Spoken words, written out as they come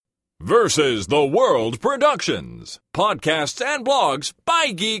versus The World Productions. Podcasts and blogs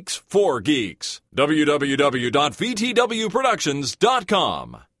by geeks for geeks.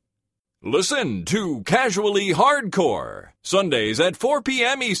 www.vtwproductions.com. Listen to Casually Hardcore, Sundays at 4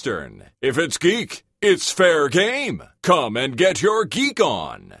 p.m. Eastern. If it's geek, it's fair game. Come and get your geek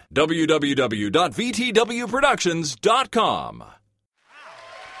on. www.vtwproductions.com.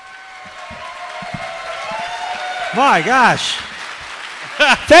 My gosh.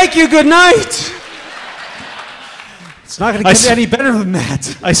 Thank you, good night. It's not going to get any better than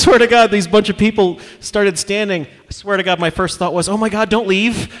that. I swear to God, these bunch of people started standing. I swear to God, my first thought was, oh my God, don't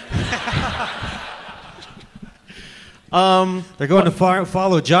leave. They're going to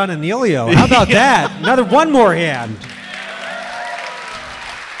follow John Anelio. How about that? One more hand.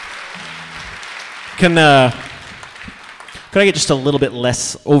 Could I get just a little bit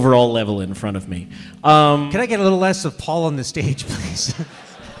less overall level in front of me? Can I get a little less of Paul on the stage, please?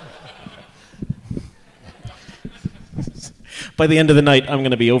 By the end of the night, I'm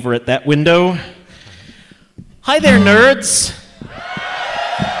going to be over at that window. Hi there, nerds.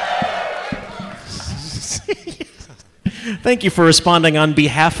 Thank you for responding on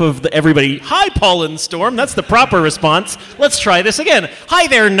behalf of everybody. Hi, Paul and Storm. That's the proper response. Let's try this again. Hi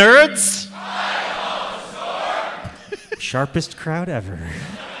there, nerds. Sharpest crowd ever.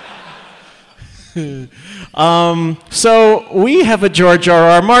 So we have a George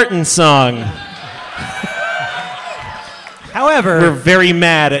R.R. Martin song. However, we're very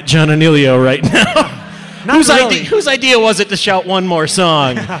mad at John Anelio right now. Whose idea was it to shout one more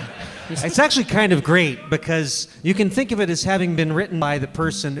song? It's actually kind of great because you can think of it as having been written by the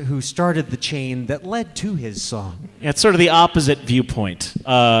person who started the chain that led to his song. Yeah, it's sort of the opposite viewpoint.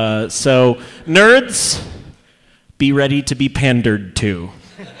 So, nerds, be ready to be pandered to.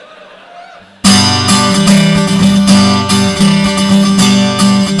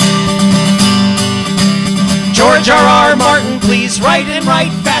 George R.R. Martin, please write and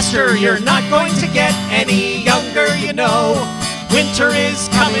write faster. You're not going to get any younger, you know. Winter is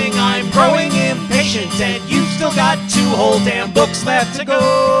coming, I'm growing impatient, and you've still got 2 whole damn books left to go.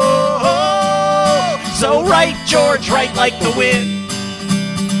 So write, George, write like the wind.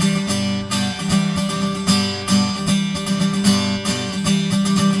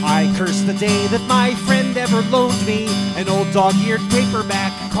 I curse the day that my friend ever loaned me an old dog-eared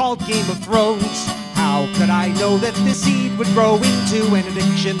paperback called Game of Thrones. How could I know that this seed would grow into an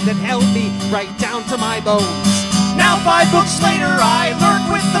addiction that held me right down to my bones? Now 5 books later I lurk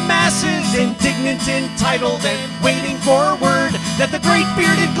with the masses, indignant, entitled, and waiting for word that the great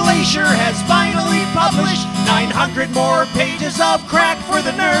bearded glacier has finally published 900 more pages of crack for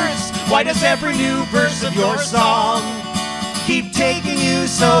the nerds. Why does every new verse of your song keep taking you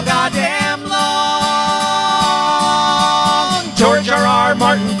so goddamn long? George R.R.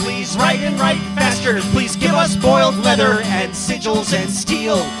 Martin, please write and write faster. Please give us boiled leather and sigils and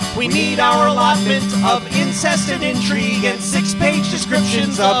steel. We need our allotment of incest and intrigue and 6-page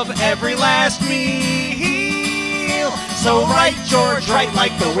descriptions of every last meal. So write, George, write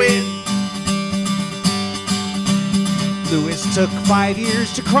like the wind. Lewis took 5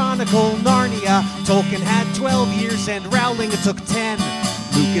 years to chronicle Narnia. Tolkien had 12 years and Rowling took 10.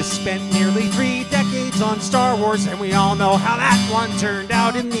 Lucas spent nearly 3 decades on Star Wars, and we all know how that one turned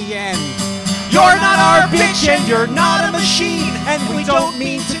out in the end. You're not our bitch and you're not a machine, and we don't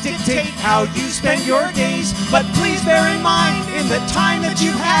mean to dictate how you spend your days, but please bear in mind, in the time that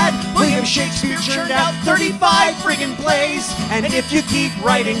you've had, William Shakespeare churned out 35 friggin' plays, and if you keep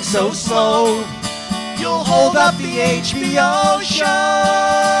writing so slow, you'll hold up the HBO show.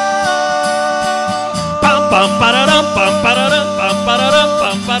 Bum bum ba-da-dum bum ba-da-dum bum ba-da-dum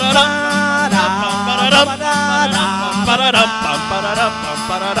bum ba-da-dum ba-da-dum ba-da-dum ba-da-dum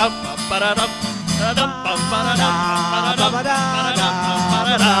ba-da-dum ba-da-dum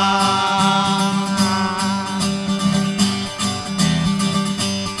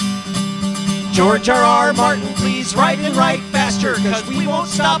George R.R. Martin, please write and write faster, cause we won't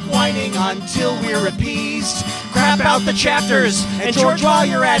stop whining until we're appeased. Crap out the chapters, and George, while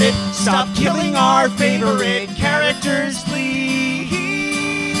you're at it, stop killing our favorite characters, please.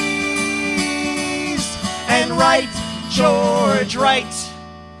 And write, George, write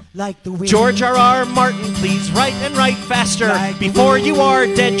like the wind. George R.R. Martin, please write and write faster. Like before you are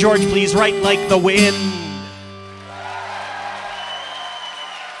dead, George, please write like the wind.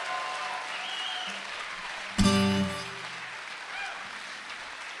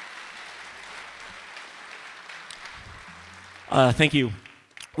 Thank you.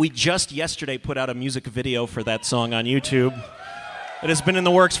 We just yesterday put out a music video for that song on YouTube. It has been in the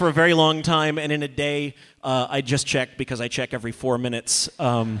works for a very long time, and in a day, I just checked because I check every 4 minutes.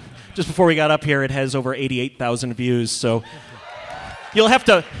 Just before we got up here, it has over 88,000 views. So you'll have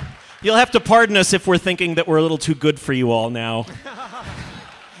to pardon us if we're thinking that we're a little too good for you all now.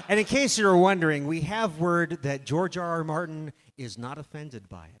 And in case you were wondering, we have word that George R.R. Martin is not offended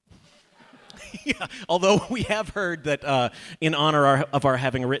by it. Yeah, although we have heard that in honor of our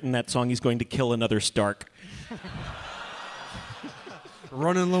having written that song, he's going to kill another Stark.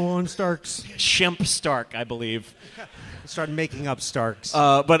 Running low on Starks. Shemp Stark, I believe. Start making up Starks.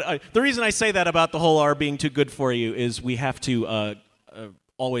 But the reason I say that about the whole "our" being too good for you is we have to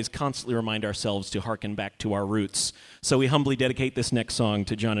always constantly remind ourselves to hearken back to our roots. So we humbly dedicate this next song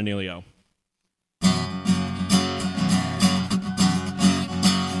to John Anelio.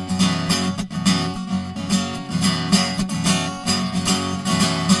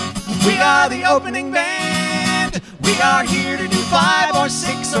 We are the opening band. We are here to do 5 or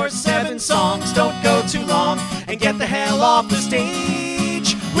 6 or 7 songs. Don't go too long and get the hell off the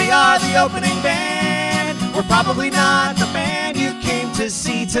stage. We are the opening band. We're probably not the band you came to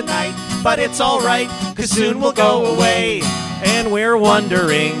see tonight, but it's alright, 'cause soon we'll go away. And we're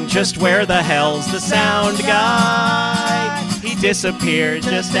wondering just where the hell's the sound guy? He disappeared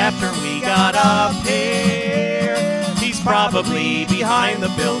just after we got up here. He's probably behind the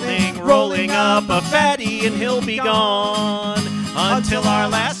building, rolling up a fatty, and he'll be gone until our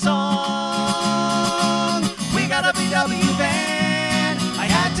last song. We got a VW van. I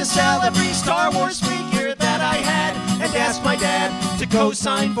had to sell every Star Wars figure that I had and ask my dad to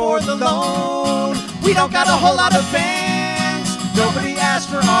co-sign for the loan. We don't got a whole lot of fans. Nobody asked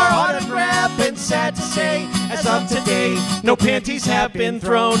for our autograph, and sad to say, as of today, no panties have been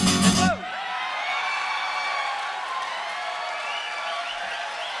thrown.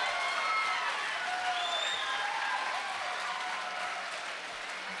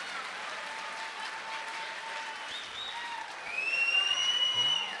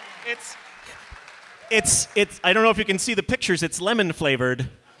 It's I don't know if you can see the pictures, it's lemon flavored.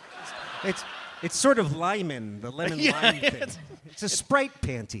 It's sort of lemon, the lemon lime thing. It's a Sprite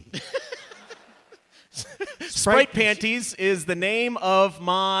panty. Sprite Panties is the name of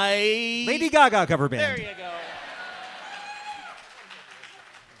my Lady Gaga cover band. There you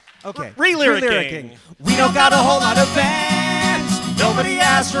go. Okay. Relyricking. We don't got a whole lot of fans. Nobody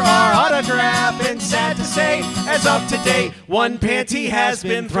asked for our autograph, and sad to say, as of today, one panty has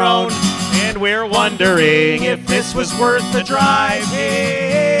been thrown. And we're wondering if this was worth the drive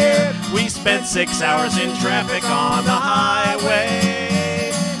here. We spent 6 hours in traffic on the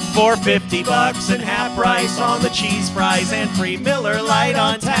highway for $50 and half price on the cheese fries and free Miller Lite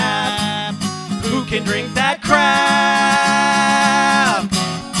on tap. Who can drink that crap?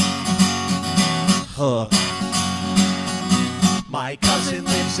 My cousin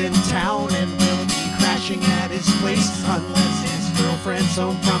lives in town and will be crashing at his place unless his girlfriend's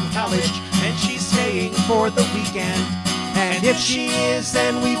home from college and she's staying for the weekend. And if she is,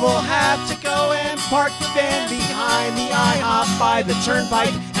 then we will have to go and park the van behind the IHOP by the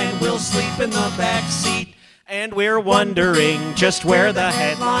turnpike, and we'll sleep in the back seat. And we're wondering just where the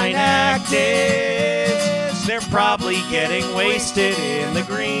headline act is. They're probably getting wasted in the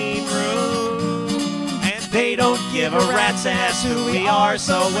green room. And they don't give a rat's ass who we are,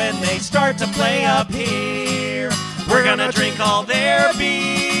 so when they start to play up here, we're gonna drink all their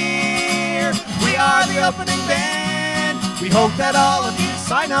beer. We are the opening band. We hope that all of you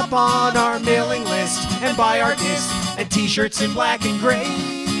sign up on our mailing list and buy our disc and t-shirts in black and gray.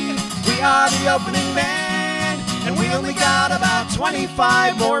 We are the opening band, and we only got about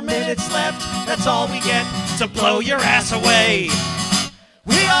 25 more minutes left. That's all we get to blow your ass away.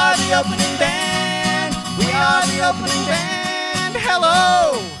 We are the opening band. We are the opening band.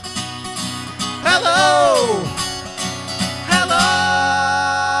 Hello. Hello. Hello.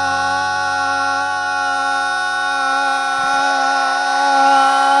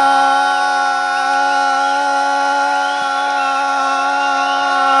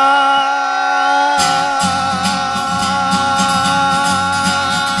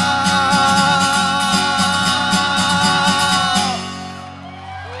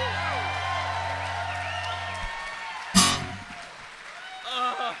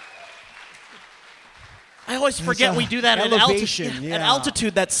 I always forget we do that at altitude. Yeah. At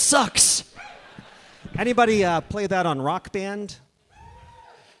altitude, that sucks. Anybody play that on Rock Band?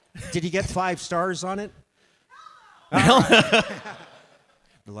 Did you get 5 stars on it? The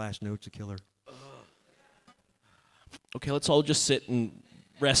last note's a killer. Okay, let's all just sit and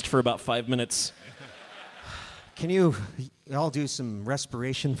rest for about 5 minutes. Can you all do some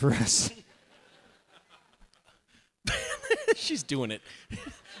respiration for us? She's doing it.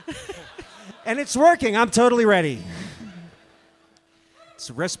 And it's working. I'm totally ready. It's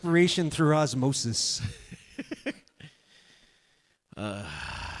respiration through osmosis.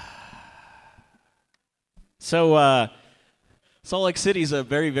 So, Salt Lake City is a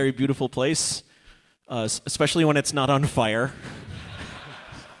very, very beautiful place, especially when it's not on fire.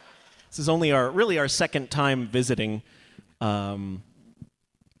 This is only our second time visiting, and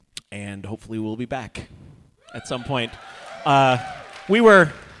hopefully we'll be back at some point.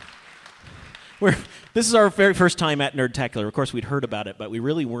 This is our very first time at Nerdtacular. Of course, we'd heard about it, but we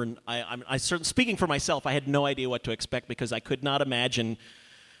really weren't. Speaking for myself, I had no idea what to expect because I could not imagine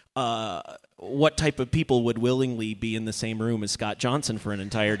what type of people would willingly be in the same room as Scott Johnson for an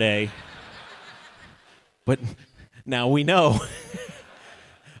entire day. But now we know.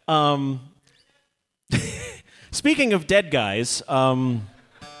 Speaking of dead guys, no,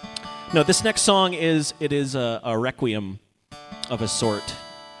 this next song is a requiem of a sort,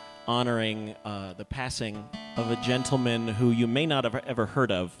 honoring the passing of a gentleman who you may not have ever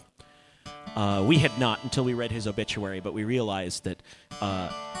heard of. We had not until we read his obituary, but we realized that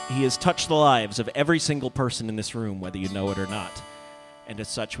he has touched the lives of every single person in this room, whether you know it or not. And as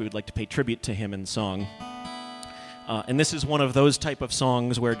such, we would like to pay tribute to him in song. And this is one of those type of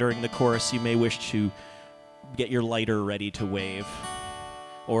songs where during the chorus you may wish to get your lighter ready to wave.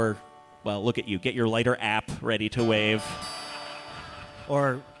 Or, well, look at you, get your lighter app ready to wave.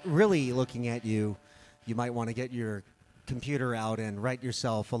 Or really looking at you, you might want to get your computer out and write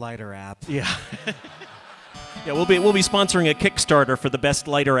yourself a lighter app. Yeah. Yeah, we'll be sponsoring a Kickstarter for the best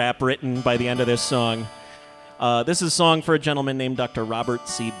lighter app written by the end of this song. This is a song for a gentleman named Dr. Robert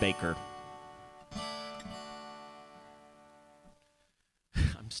C. Baker.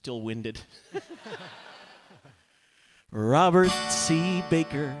 I'm still winded. Robert C.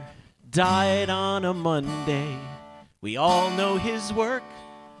 Baker died on a Monday. We all know his work,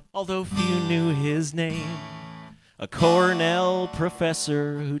 although few knew his name. A Cornell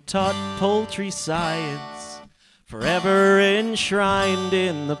professor who taught poultry science, forever enshrined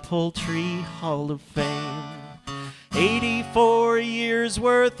in the Poultry Hall of Fame. 84 years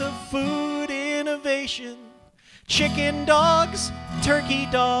worth of food innovation, chicken dogs, turkey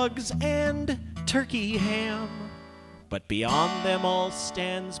dogs, and turkey ham. But beyond them all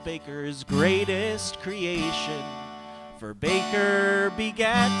stands Baker's greatest creation, for Baker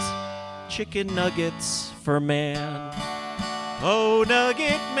begat chicken nuggets for man. Oh,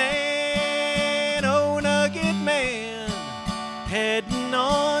 Nugget Man, heading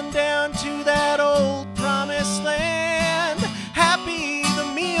on down to that old promised land. Happy the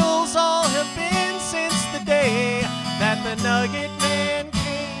meals all have been since the day that the Nugget Man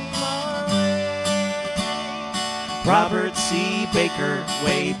came our way. Robert C. Baker,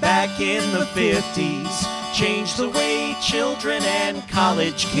 way back in the 50s, changed the way children and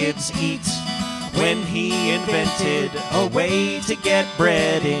college kids eat when he invented a way to get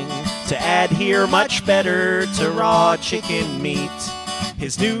breading to adhere much better to raw chicken meat.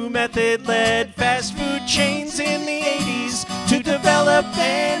 His new method led fast food chains in the 80s to develop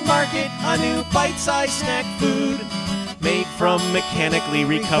and market a new bite-sized snack food made from mechanically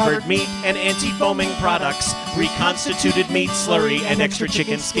recovered meat and anti-foaming products, reconstituted meat slurry, and extra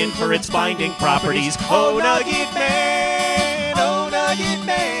chicken skin for its binding properties. Oh, Nugget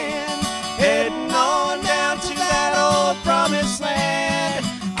Man, heading on down to that old promised land.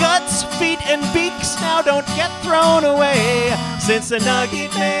 Guts, feet, and beaks now don't get thrown away, since the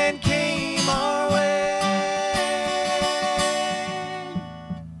Nugget Man came our way.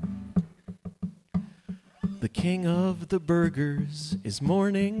 The king of the burgers is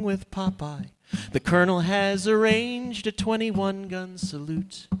mourning with Popeye. The colonel has arranged a 21-gun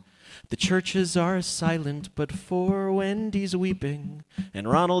salute. The churches are silent, but for Wendy's weeping, and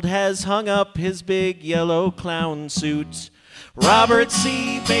Ronald has hung up his big yellow clown suit. Robert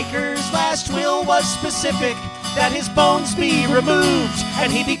C. Baker's last will was specific, that his bones be removed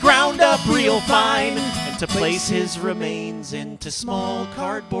and he be ground up real fine, and to place his remains into small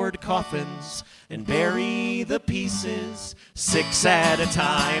cardboard coffins and bury the pieces 6 at a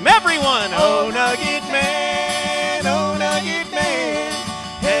time. Everyone! Oh, Nugget Man,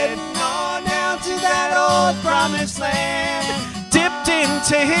 heading on down to that old promised land. Dipped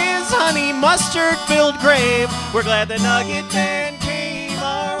into his honey mustard-filled grave, we're glad the Nugget Man came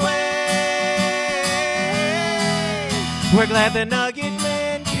our way. We're glad the Nugget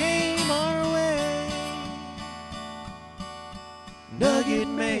Man came our way. Nugget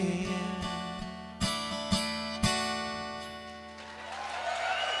Man.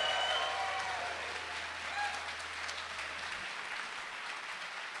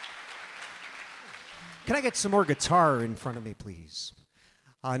 Can I get some more guitar in front of me, please?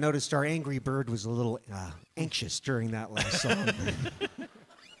 I noticed our angry bird was a little anxious during that last song.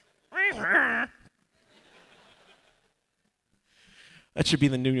 That should be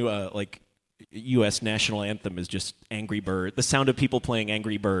the new, U.S. national anthem is just Angry Bird. The sound of people playing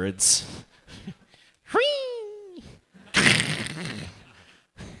Angry Birds.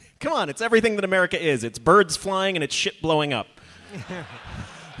 Come on, it's everything that America is. It's birds flying and it's shit blowing up.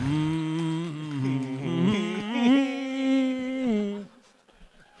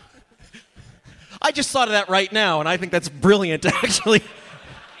 I just thought of that right now, and I think that's brilliant, actually.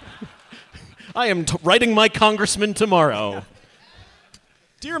 I am writing my congressman tomorrow.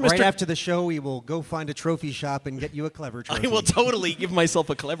 Dear Mr. Right after the show, we will go find a trophy shop and get you a clever trophy. I will totally give myself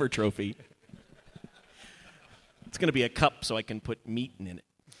a clever trophy. It's going to be a cup so I can put meat in it.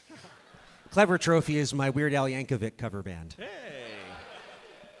 Clever Trophy is my Weird Al Yankovic cover band. Hey.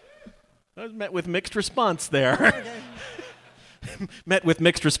 I was met with mixed response there. Met with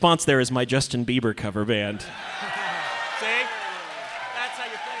mixed response there is my Justin Bieber cover band. See? That's how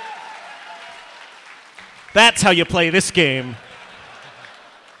you play this. That's how you play this game.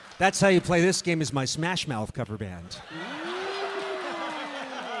 That's how you play this game is my Smash Mouth cover band.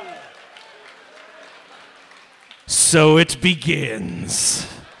 So it begins.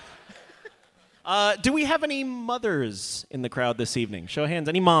 Do we have any mothers in the crowd this evening? Show of hands.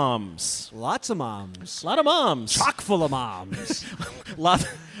 Any moms? Lots of moms. A lot of moms. Chock full of moms. Lots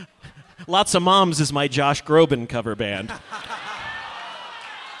of moms is my Josh Groban cover band.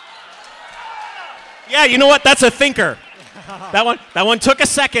 Yeah, you know what? That's a thinker. That one took a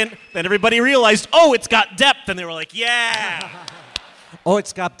second. Then everybody realized, oh, it's got depth, and they were like, yeah. Oh,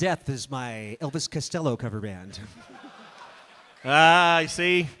 It's Got Death is my Elvis Costello cover band. I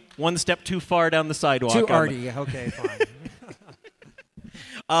see. One step too far down the sidewalk. Too arty. Okay, fine.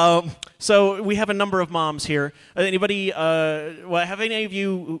 So we have a number of moms here. Anybody? Have any of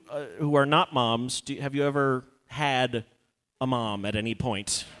you who are not moms? Have you ever had a mom at any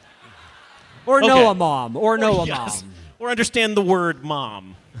point? Or know a mom. Or know a mom. Or understand the word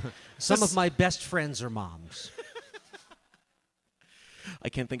mom. Some of my best friends are moms. I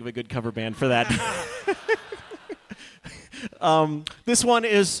can't think of a good cover band for that. This one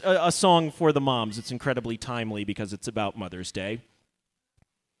is a song for the moms. It's incredibly timely because it's about Mother's Day.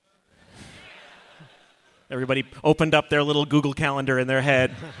 Everybody opened up their little Google Calendar in their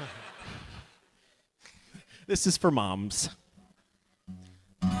head. This is for moms.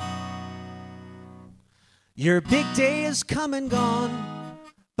 Your big day is come and gone,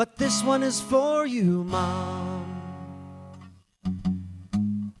 but this one is for you, Mom.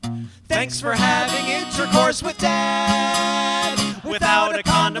 Thanks for having intercourse with Dad without a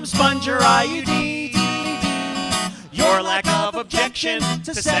condom, sponge, or IUD. Your lack of objection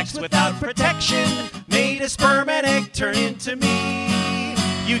to sex without protection made a sperm and egg turn into me.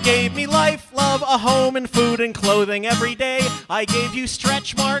 You gave me life, love, a home, and food and clothing every day. I gave you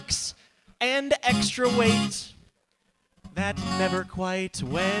stretch marks and extra weight that never quite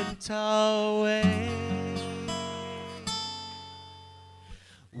went away.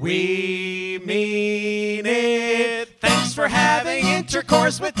 We mean it. Thanks for having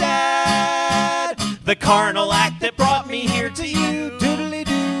intercourse with Dad. The carnal act that brought me here to you.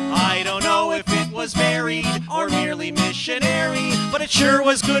 Doodly-doo. I don't know if it was married or merely missionary, but it sure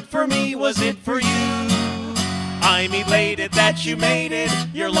was good for me. Was it for you? I'm elated that you made it.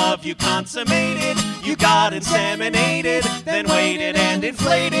 Your love you consummated. You got inseminated, then waited and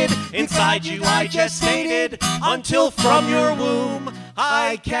inflated. Inside you I gestated until from your womb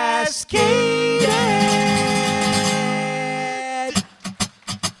I cascaded.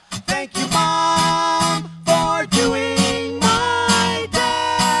 Thank you, Mom, for doing my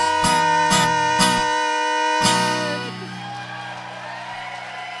dad.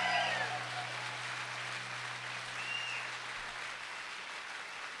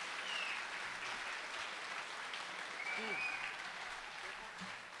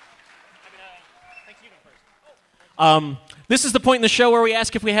 This is the point in the show where we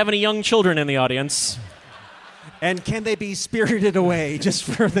ask if we have any young children in the audience. And can they be spirited away just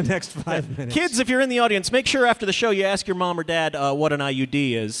for the next 5 minutes? Kids, if you're in the audience, make sure after the show you ask your mom or dad what an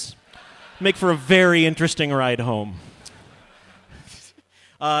IUD is. Make for a very interesting ride home.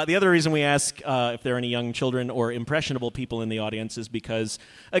 The other reason we ask if there are any young children or impressionable people in the audience is because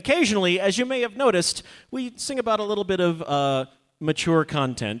occasionally, as you may have noticed, we sing about a little bit of mature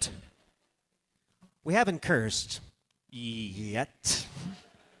content. We haven't cursed. Yet.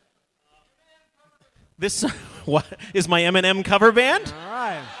 This what is my Eminem cover band? All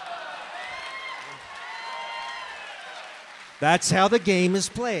right. That's how the game is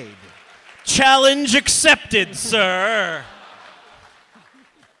played. Challenge accepted, sir.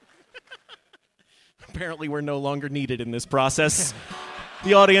 Apparently we're no longer needed in this process.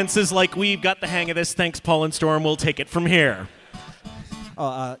 The audience is like, we've got the hang of this. Thanks, Paul and Storm. We'll take it from here.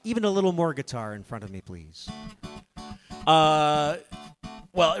 Even a little more guitar in front of me, please. Well,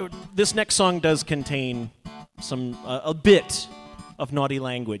 this next song does contain a bit of naughty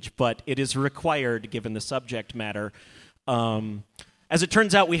language, but it is required given the subject matter. As it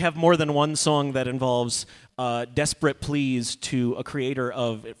turns out, we have more than one song that involves desperate pleas to a creator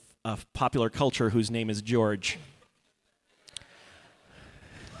of popular culture whose name is George.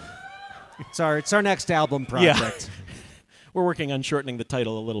 It's our next album project. Yeah. We're working on shortening the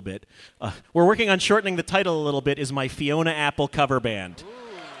title a little bit. Is my Fiona Apple cover band.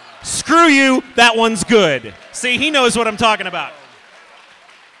 Ooh. Screw you, that one's good. See, he knows what I'm talking about.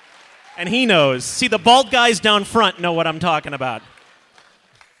 And he knows. See, the bald guys down front know what I'm talking about.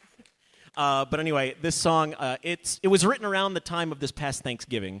 But anyway, this song, it was written around the time of this past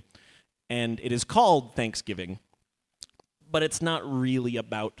Thanksgiving, and it is called Thanksgiving, but it's not really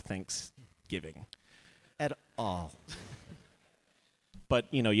about Thanksgiving. At all. But,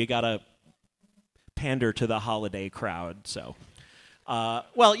 you gotta pander to the holiday crowd, so.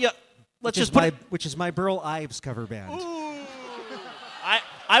 Let's just put which is my Burl Ives cover band. Ooh.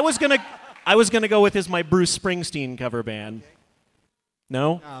 I was gonna go with my Bruce Springsteen cover band.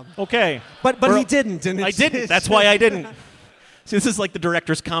 No? Okay. But he didn't. And I didn't. That's why I didn't. See, this is like the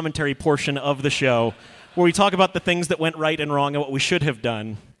director's commentary portion of the show, where we talk about the things that went right and wrong and what we should have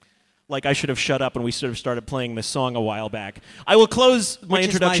done. Like I should have shut up and we should have started playing this song a while back. I will close my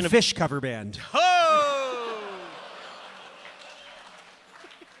introduction of Fish cover band. Oh!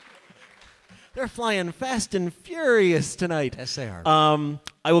 They're flying fast and furious tonight. Yes, they are.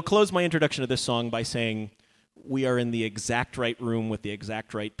 I will close my introduction of this song by saying we are in the exact right room with the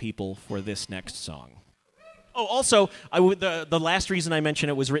exact right people for this next song. Oh, also, the last reason I mentioned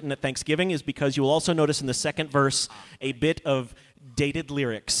it was written at Thanksgiving is because you will also notice in the second verse a bit of dated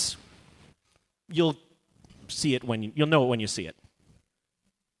lyrics. You'll see it you'll know it when you see it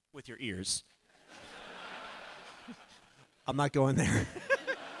with your ears. I'm not going there.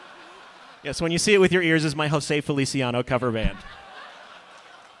 Yes, when you see it with your ears is my Jose Feliciano cover band.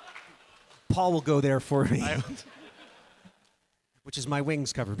 Paul will go there for me. Which is my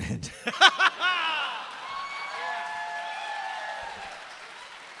Wings cover band.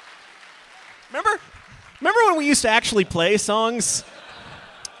 Remember when we used to actually play songs?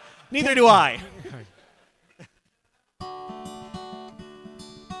 Neither do I.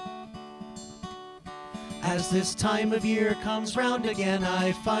 As this time of year comes round again,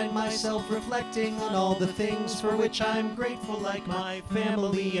 I find myself reflecting on all the things for which I'm grateful, like my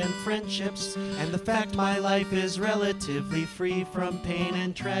family and friendships, and the fact my life is relatively free from pain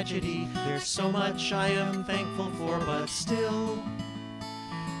and tragedy. There's so much I am thankful for, but still,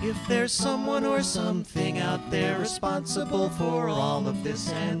 if there's someone or something out there responsible for all of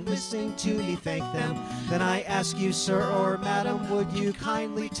this and listening to me thank them, then I ask you, sir or madam, would you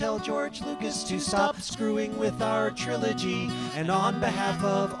kindly tell George Lucas to stop screwing with our trilogy? And on behalf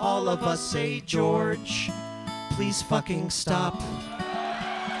of all of us, say, George, please fucking stop.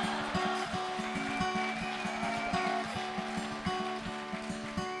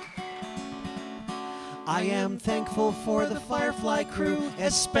 I am thankful for the Firefly crew,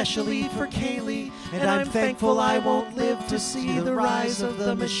 especially for Kaylee, and I'm thankful I won't live to see the rise of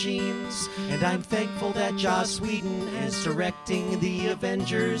the machines, and I'm thankful that Joss Whedon is directing the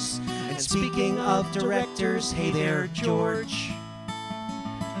Avengers. And speaking of directors, hey there, George.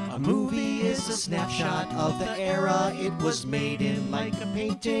 A movie is a snapshot of the era it was made in, like a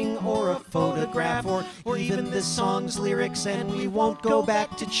painting or a photograph or even this song's lyrics, and we won't go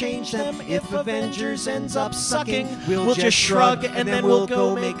back to change them. If Avengers ends up sucking, we'll just shrug and then we'll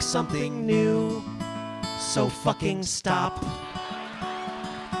go make something new. So fucking stop.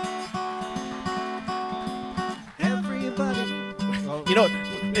 Everybody.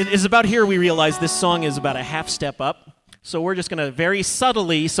 It is about here we realize this song is about a half step up. So we're just going to very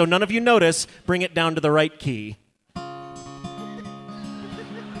subtly, so none of you notice, bring it down to the right key.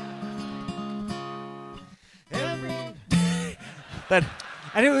 And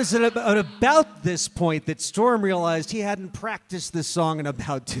it was at about this point that Storm realized he hadn't practiced this song in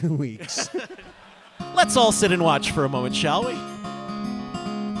about 2 weeks. Let's all sit and watch for a moment, shall we?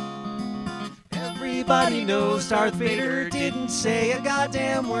 Everybody knows Darth Vader didn't say a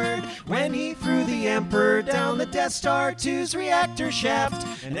goddamn word when he threw the Emperor down the Death Star 2's reactor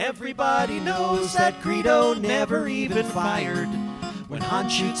shaft. And everybody knows that Greedo never even fired. When Han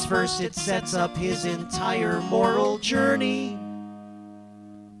shoots first, it sets up his entire moral journey.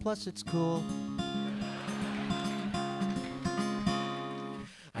 plus it's cool.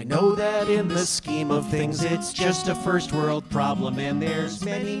 I know that in the scheme of things it's just a first world problem and there's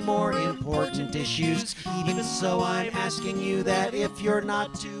many more important issues. Even so, I'm asking you that if you're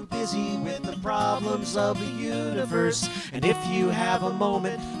not too busy with the problems of the universe, and if you have a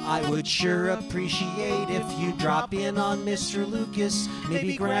moment, I would sure appreciate if you drop in on Mr. Lucas,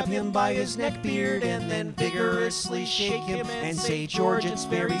 maybe grab him by his neck beard and then vigorously shake him and say, George, it's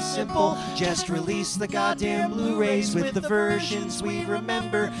very simple, just release the goddamn Blu-rays with the versions we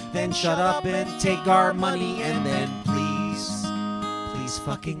remember. Then shut up and take our money, and then please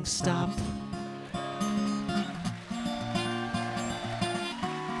fucking stop.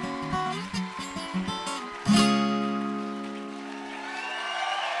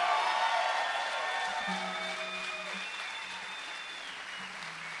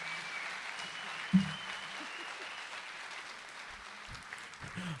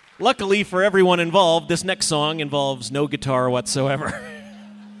 Luckily for everyone involved, this next song involves no guitar whatsoever.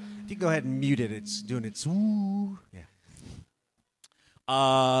 If you go ahead and mute it, it's doing its ooh. Yeah.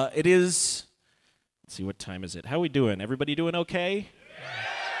 It is. Let's see, what time is it? How we doing? Everybody doing okay?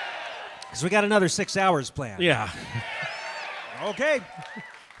 Because we got another 6 hours planned. Yeah. Okay.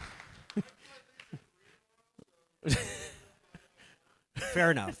 Fair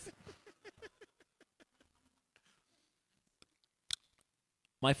enough.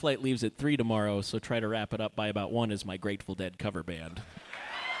 My flight leaves at 3 tomorrow, so try to wrap it up by about 1 as my Grateful Dead cover band.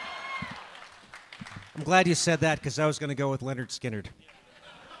 I'm glad you said that because I was going to go with Leonard Skinner.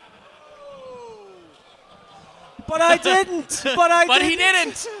 But I didn't. But he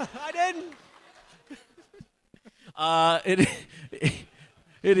didn't. I didn't.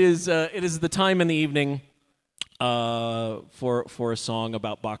 It is the time in the evening for a song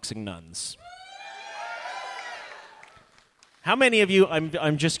about boxing nuns. How many of you?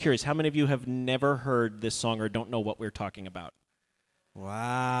 I'm just curious. How many of you have never heard this song or don't know what we're talking about?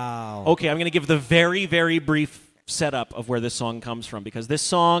 Wow. Okay, I'm going to give the very, very brief setup of where this song comes from, because this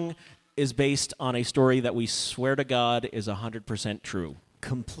song is based on a story that we swear to God is 100% true.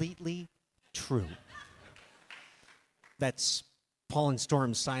 Completely true. That's Paul and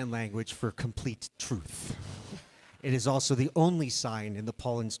Storm's sign language for complete truth. It is also the only sign in the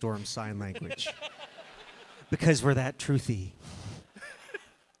Paul and Storm sign language. Because we're that truthy.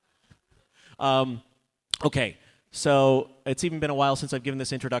 Okay. So it's even been a while since I've given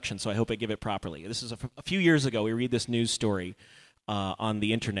this introduction, so I hope I give it properly. This is a few years ago. We read this news story on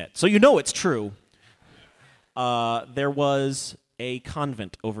the internet. So you know it's true. There was a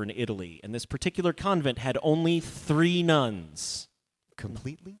convent over in Italy, and this particular convent had only 3 nuns.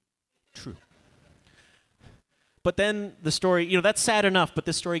 Completely true. But then the story, that's sad enough, but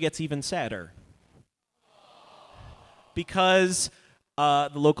this story gets even sadder. Because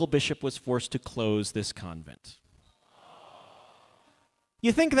the local bishop was forced to close this convent.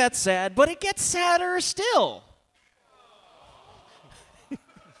 You think that's sad, but it gets sadder still.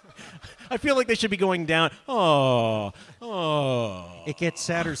 I feel like they should be going down. Oh. It gets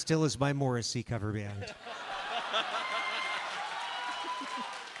sadder still as my Morrissey cover band.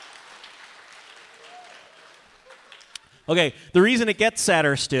 Okay, the reason it gets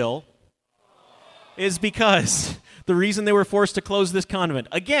sadder still is because the reason they were forced to close this convent,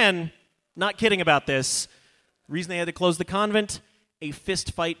 again, not kidding about this, the reason they had to close the convent, a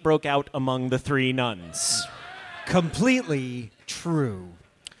fist fight broke out among the 3 nuns. Completely true.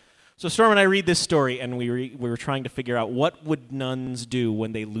 So Storm and I read this story, and we were trying to figure out what would nuns do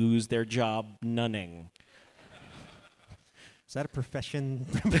when they lose their job nunning. Is that a profession?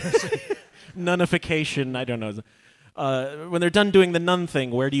 Nunnification, I don't know. When they're done doing the nun thing,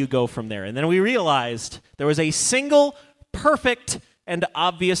 where do you go from there? And then we realized there was a single, perfect, and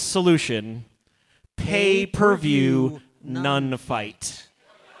obvious solution: pay-per-view nun fight.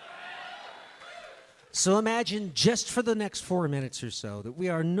 So imagine just for the next 4 minutes or so that we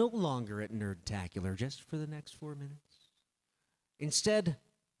are no longer at Nerdtacular, just for the next 4 minutes. Instead,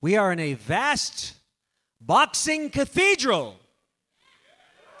 we are in a vast boxing cathedral.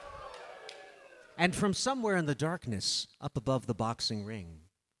 And from somewhere in the darkness, up above the boxing ring,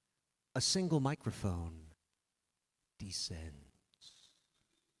 a single microphone descends.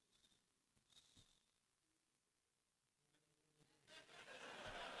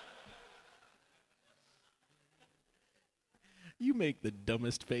 You make the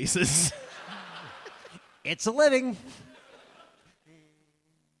dumbest faces. It's a living.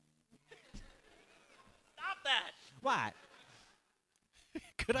 Stop that! What?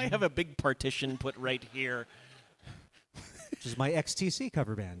 Could I have a big partition put right here? Which is my XTC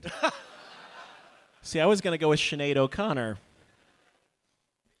cover band. See, I was going to go with Sinead O'Connor.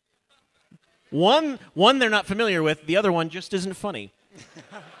 One they're not familiar with. The other one just isn't funny.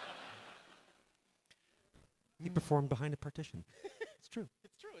 He performed behind a partition. It's true.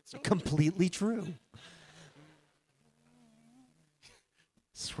 It's true. It's so Completely true.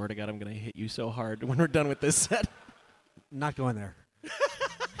 Swear to God, I'm going to hit you so hard when we're done with this set. Not going there.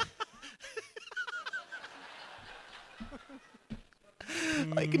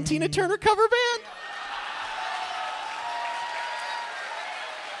 Like in Tina Turner cover band.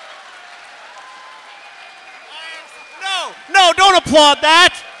 No, don't applaud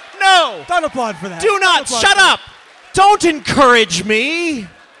that. No. Don't applaud for that. Do not. Shut up. Don't encourage me.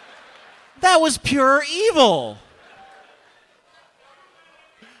 That was pure evil.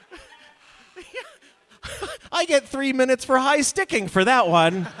 I get 3 minutes for high sticking for that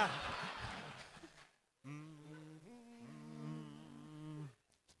one.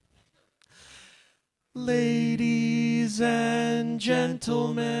 Ladies and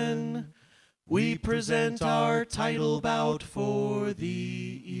gentlemen, we present our title bout for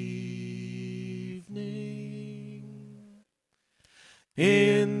the evening.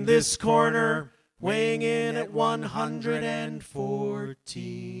 In this corner, weighing in at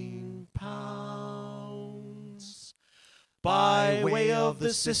 114 pounds, by way of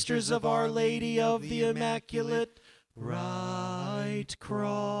the Sisters of Our Lady of the Immaculate Right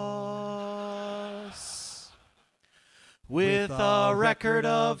Cross, with a record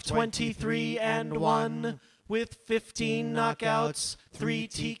of 23-1, with 15 knockouts, 3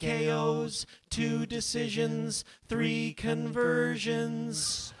 TKOs, 2 decisions, 3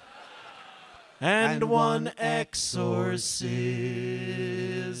 conversions, and 1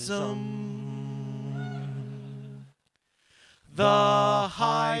 exorcism. The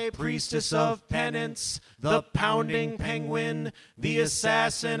High Priestess of Penance, the Pounding Penguin, the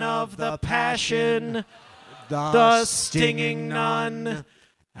Assassin of the Passion, the Stinging Nun,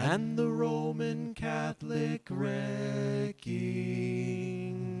 and the Roman Catholic Wrecking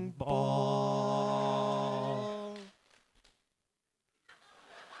Ball.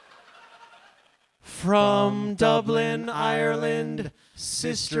 From Dublin, Ireland,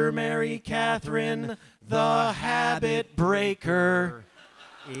 Sister Mary Catherine, the Habit Breaker,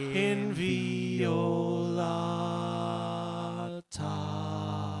 in Violata.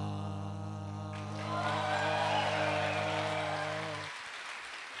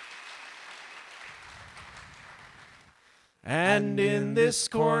 And in this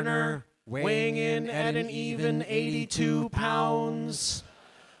corner, weighing in at an even 82 pounds,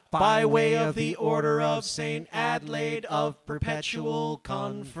 by way of the Order of St. Adelaide of Perpetual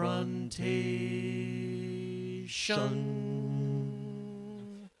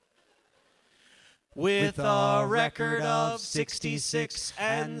Confrontation, with a record of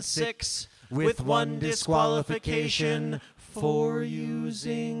 66-6, with 1 disqualification for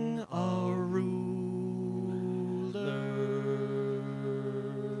using a ruler.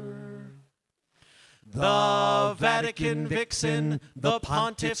 The Vatican Vixen, the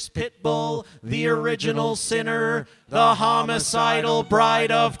Pontiff's Pitbull, the original sinner, the homicidal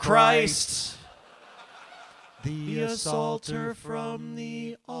bride of Christ, the assaulter from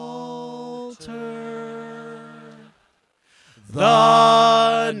the altar,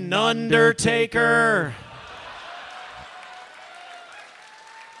 the Undertaker,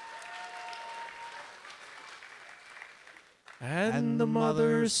 and the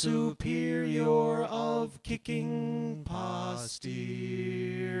Mother Superior of Kicking Posterior.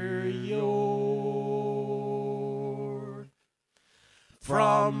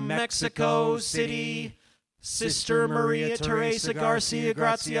 From Mexico City, Sister Maria Teresa Garcia,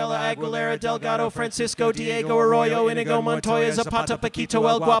 Graciela Aguilera, Delgado, Francisco Diego Arroyo, Inigo Montoya, Zapata, Paquito,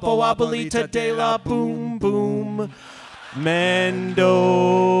 El Guapo, Abuelita de la Boom Boom, Mendoza.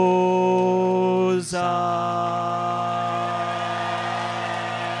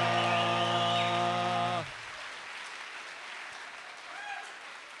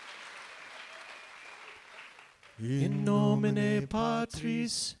 In nomine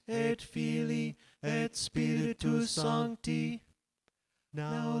Patris et Filii et Spiritus Sancti.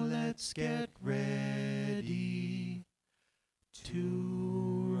 Now let's get ready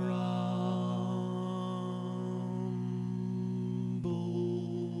to rumble.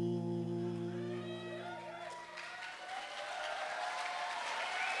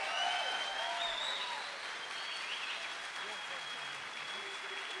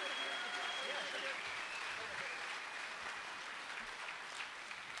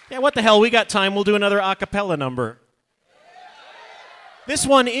 Yeah, what the hell? We got time. We'll do another a cappella number. This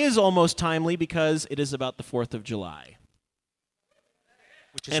one is almost timely because it is about the 4th of July.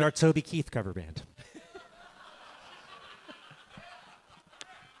 Which is our Toby Keith cover band.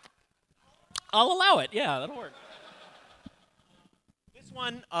 I'll allow it. Yeah, that'll work. This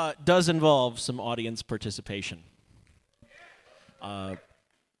one does involve some audience participation.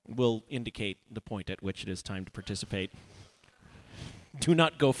 We'll indicate the point at which it is time to participate. Do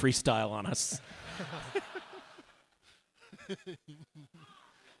not go freestyle on us.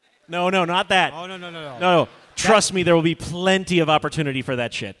 No, not that. Oh, no. No. Trust me, there will be plenty of opportunity for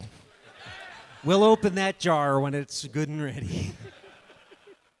that shit. We'll open that jar when it's good and ready.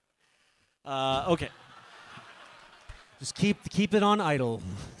 Okay. Just keep it on idle.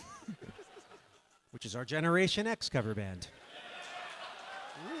 Which is our Generation X cover band.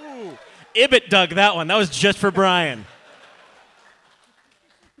 Ooh. Ibbett dug that one. That was just for Brian.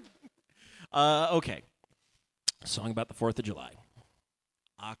 Okay. A song about the 4th of July.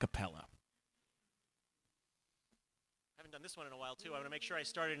 A cappella. Haven't done this one in a while, too. I want to make sure I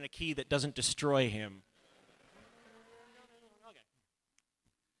start it in a key that doesn't destroy him. Okay.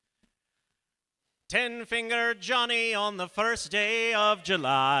 10-finger Johnny on the 1st day of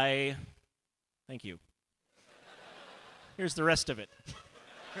July. Thank you. Here's the rest of it.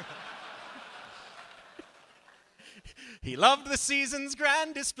 He loved the season's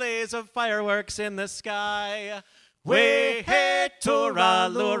grand displays of fireworks in the sky. Way hey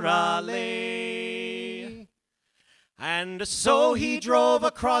toralurale. And so he drove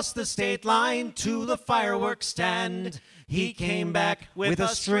across the state line to the fireworks stand. He came back with a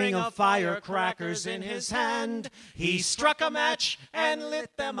string of firecrackers in his hand. He struck a match and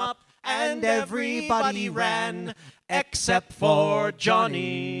lit them up, and everybody ran except for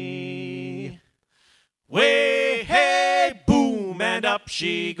Johnny. Way, hey, boom, and up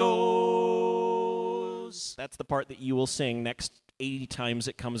she goes. That's the part that you will sing next 80 times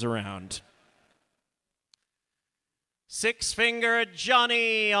it comes around. 6-finger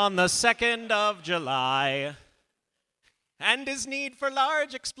Johnny on the 2nd of July. And his need for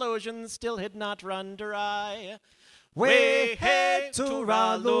large explosions still had not run dry. Way, hey,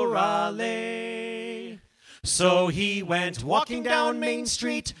 turalurale. So he went walking down Main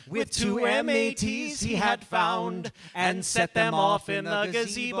Street with 2 M80s he had found and set them off in the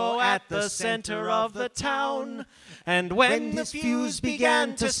gazebo at the center of the town. And when the fuse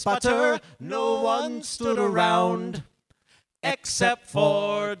began to sputter, no one stood around except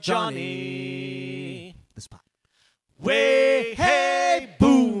for Johnny. The spot. Way, hey,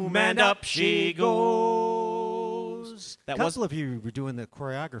 boom, and up she goes. A couple of you were doing the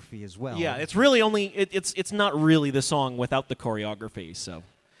choreography as well. Yeah, it's really only it's not really the song without the choreography, so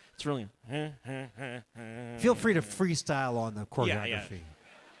it's really. Feel free to freestyle on the choreography.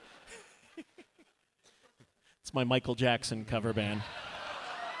 Yeah. It's my Michael Jackson cover band.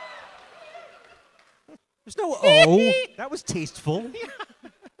 There's no O. That was tasteful.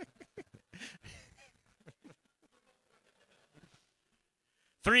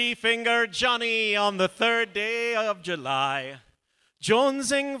 Three-finger Johnny on the 3rd day of July,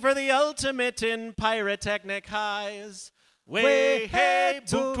 jonesing for the ultimate in pyrotechnic highs. Way, hey,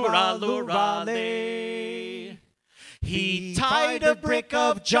 turalurale. He tied a brick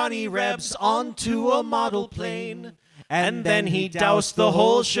of Johnny Rebs onto a model plane, and then he doused the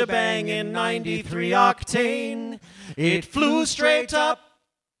whole shebang in 93 octane. It flew straight up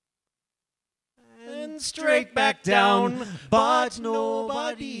and straight back down, but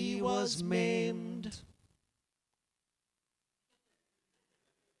nobody was maimed.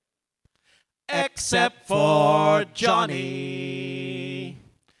 Except for Johnny.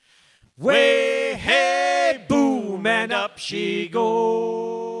 Way, hey, boom, and up she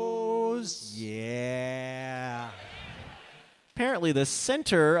goes. Yeah. Apparently the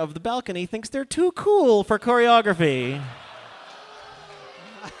center of the balcony thinks they're too cool for choreography.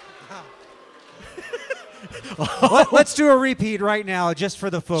 Let's do a repeat right now, just for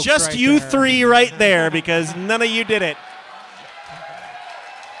the folks. Just right you there. 3 right there, because none of you did it.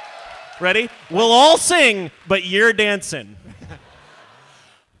 Ready? We'll all sing, but you're dancing.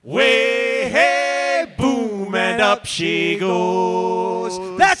 Way, hey, boom, and up she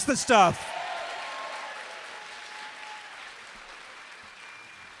goes. That's the stuff.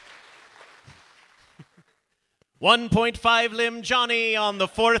 $1.5 limb Johnny on the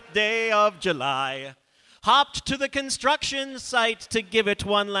 4th day of July hopped to the construction site to give it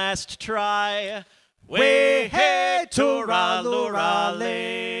one last try. Way, hey,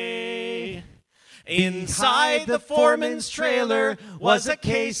 turalurale. Inside the foreman's trailer was a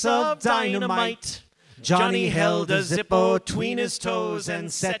case of dynamite. Johnny held a Zippo between his toes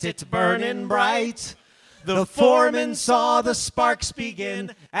and set it burning bright. The foreman saw the sparks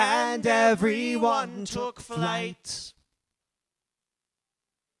begin, and everyone took flight.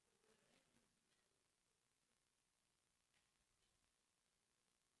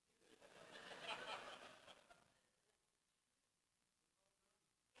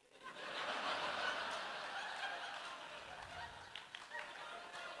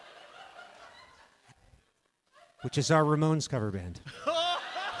 which is our Ramones cover band.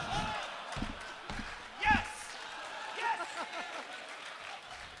 Yes! Yes!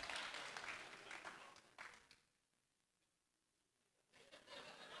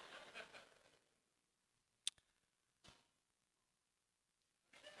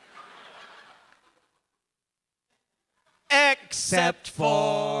 Except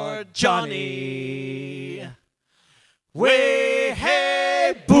for Johnny. Way,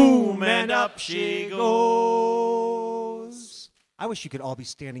 hey, boom, and up she goes. I wish you could all be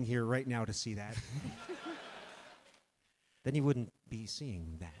standing here right now to see that. Then you wouldn't be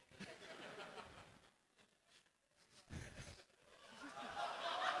seeing that.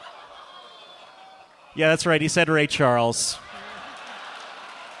 Yeah, that's right. He said Ray Charles.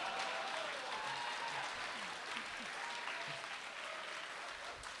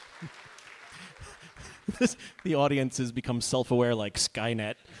 The audience has become self-aware like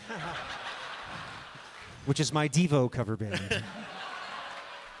Skynet. Which is my Devo cover band.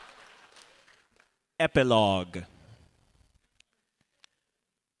 Epilogue.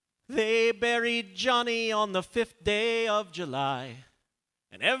 They buried Johnny on the 5th day of July,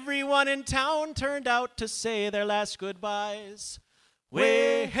 and everyone in town turned out to say their last goodbyes.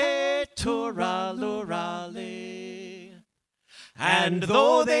 Way, hey, turalurale. And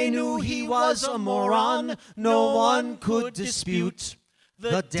though they knew he was a moron, no one could dispute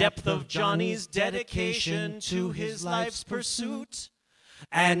the depth of Johnny's dedication to his life's pursuit.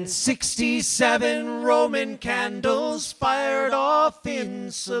 And 67 Roman candles fired off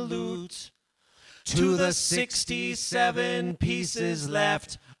in salute to the 67 pieces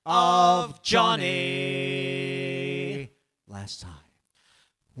left of Johnny. Last time.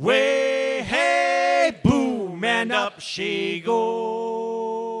 Way, hey, boom, and up she goes.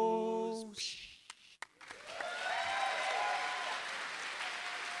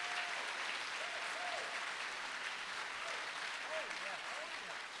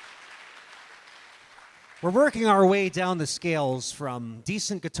 We're working our way down the scales from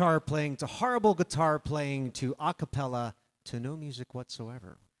decent guitar playing to horrible guitar playing to a cappella to no music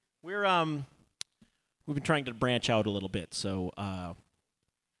whatsoever. We've been trying to branch out a little bit, so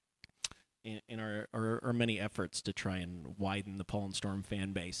in our many efforts to try and widen the Pollen Storm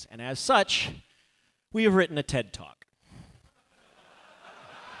fan base. And as such, we have written a TED Talk.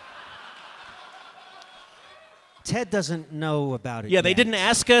 Ted doesn't know about it Yeah, they yet. didn't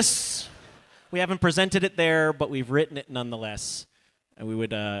ask us. We haven't presented it there, but we've written it nonetheless. And we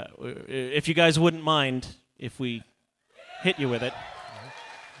would, if you guys wouldn't mind, if we hit you with it.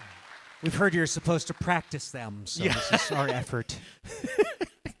 We've heard you're supposed to practice them, so this is our effort.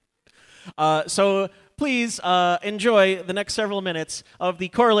 So please enjoy the next several minutes of the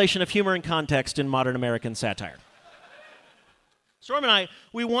correlation of humor and context in modern American satire. Storm and I,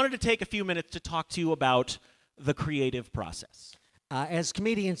 we wanted to take a few minutes to talk to you about the creative process. As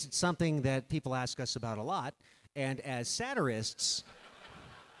comedians, it's something that people ask us about a lot, and as satirists,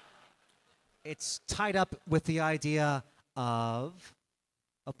 it's tied up with the idea of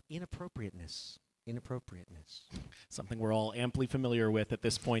inappropriateness. Inappropriateness. Something we're all amply familiar with at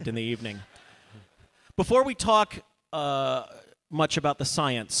this point in the evening. Before we talk much about the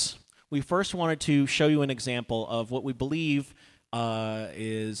science, we first wanted to show you an example of what we believe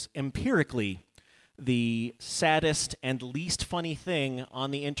is empirically the saddest and least funny thing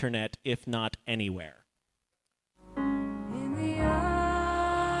on the internet, if not anywhere.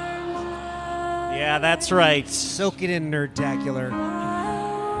 Yeah, that's right. Soak it in, Nerdacular.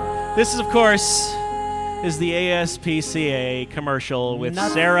 This, of course, is the ASPCA commercial with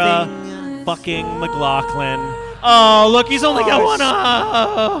Sarah fucking McLachlan. Oh, look, he's only got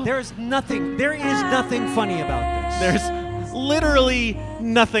one. There is nothing funny about this. There's literally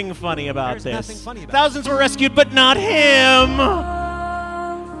nothing funny about There's this. nothing funny about Thousands were rescued, but not him.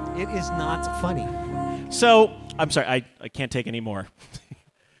 It is not funny. So, I'm sorry, I can't take any more.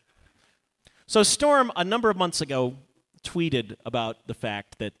 So Storm, a number of months ago, tweeted about the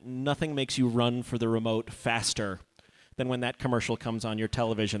fact that nothing makes you run for the remote faster than when that commercial comes on your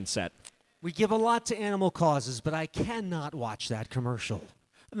television set. We give a lot to animal causes, but I cannot watch that commercial.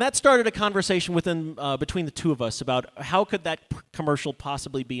 And that started a conversation between the two of us about how could that commercial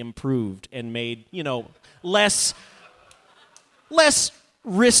possibly be improved and made, less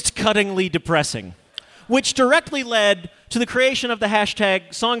wrist-cuttingly depressing, which directly led to the creation of the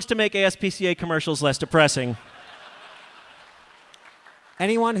hashtag Songs to Make ASPCA Commercials Less Depressing.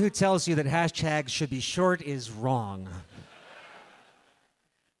 Anyone who tells you that hashtags should be short is wrong.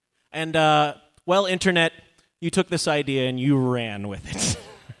 And, Internet, you took this idea and you ran with it.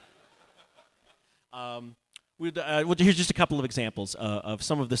 Here's just a couple of examples of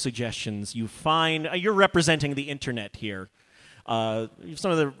some of the suggestions you find. You're representing the internet here. Some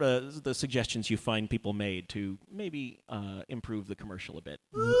of the suggestions you find people made to maybe improve the commercial a bit.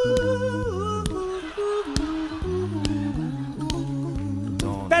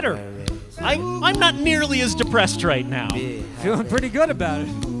 Better. I'm not nearly as depressed right now. Feeling pretty good about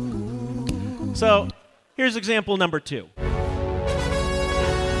it. So, here's example number 2.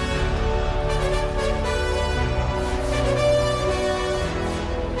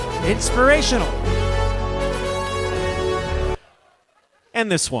 Inspirational.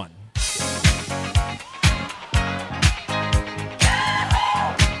 And this one.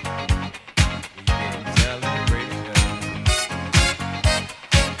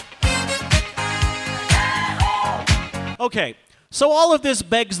 Okay, so all of this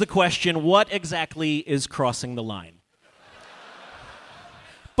begs the question, what exactly is crossing the line?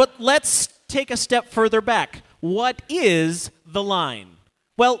 But let's take a step further back. What is the line?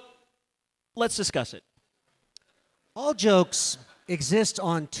 Well, let's discuss it. All jokes exist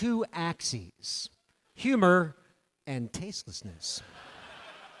on 2 axes, humor and tastelessness.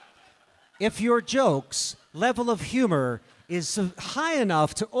 If your joke's level of humor is high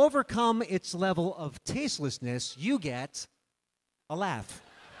enough to overcome its level of tastelessness, you get a laugh.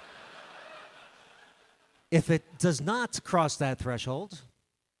 If it does not cross that threshold...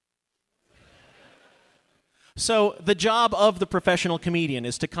 So the job of the professional comedian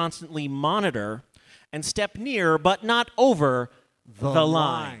is to constantly monitor and step near, but not over, the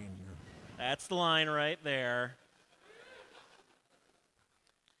line. That's the line right there.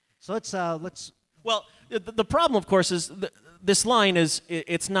 So let's. Well, the problem, of course, is this line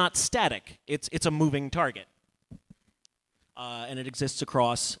it's not static. It's a moving target, and it exists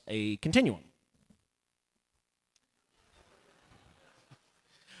across a continuum.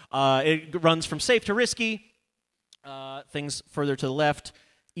 It runs from safe to risky. Things further to the left,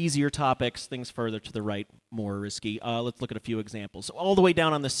 easier topics, things further to the right, more risky. Let's look at a few examples. So all the way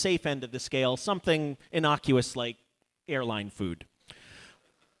down on the safe end of the scale, something innocuous like airline food.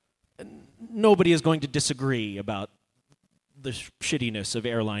 Nobody is going to disagree about the shittiness of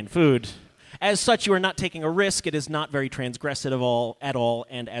airline food. As such, you are not taking a risk. It is not very transgressive at all,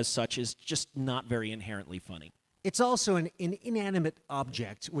 and as such is just not very inherently funny. It's also an inanimate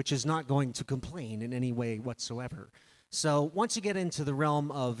object, which is not going to complain in any way whatsoever. So once you get into the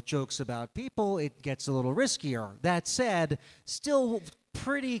realm of jokes about people, it gets a little riskier. That said, still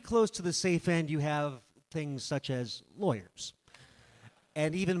pretty close to the safe end, you have things such as lawyers.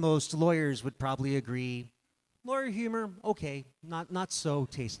 And even most lawyers would probably agree, lawyer humor, okay, not so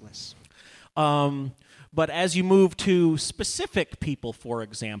tasteless. But as you move to specific people, for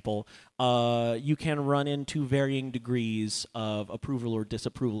example, you can run into varying degrees of approval or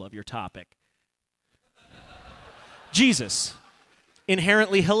disapproval of your topic. Jesus,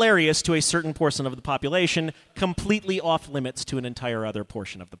 inherently hilarious to a certain portion of the population, completely off limits to an entire other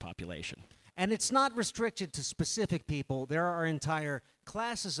portion of the population. And it's not restricted to specific people. There are entire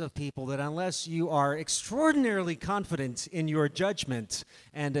classes of people that unless you are extraordinarily confident in your judgment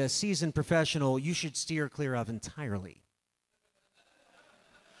and a seasoned professional, you should steer clear of entirely.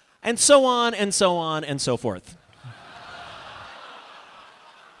 And so on, and so on, and so forth.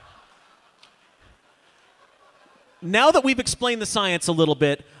 Now that we've explained the science a little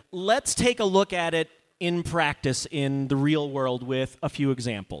bit, let's take a look at it in practice in the real world with a few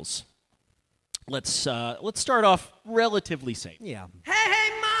examples. Let's start off relatively safe. Yeah.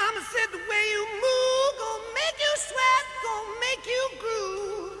 Hey, mama said the way you move gonna make you sweat, gonna make you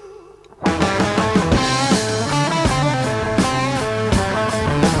groove.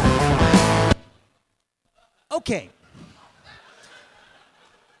 Okay.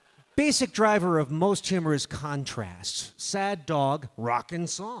 Basic driver of most humor is contrast. Sad dog, rockin'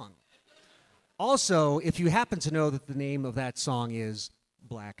 song. Also, if you happen to know that the name of that song is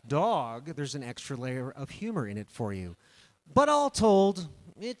Black Dog, there's an extra layer of humor in it for you. But all told,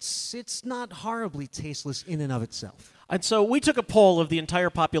 it's not horribly tasteless in and of itself. And so we took a poll of the entire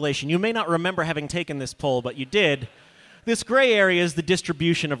population. You may not remember having taken this poll, but you did. This gray area is the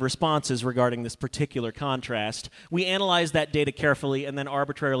distribution of responses regarding this particular contrast. We analyze that data carefully and then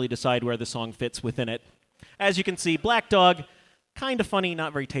arbitrarily decide where the song fits within it. As you can see, Black Dog, kind of funny,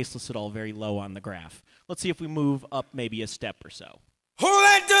 not very tasteless at all, very low on the graph. Let's see if we move up maybe a step or so. Who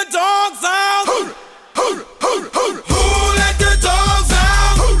let the dogs out? Who let the dogs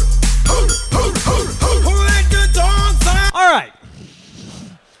out? Who let the dogs out? All right.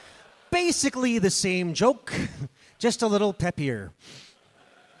 Basically the same joke, just a little peppier.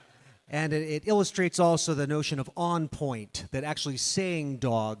 And it illustrates also the notion of on point, that actually saying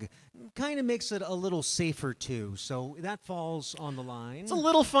dog kind of makes it a little safer too. So that falls on the line. It's a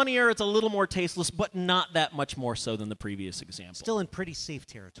little funnier, it's a little more tasteless, but not that much more so than the previous example. Still in pretty safe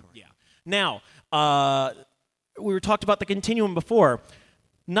territory. Yeah. Now, we were talked about the continuum before.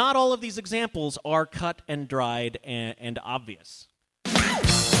 Not all of these examples are cut and dried and obvious.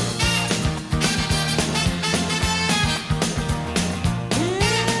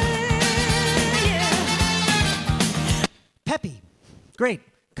 Peppy. Great.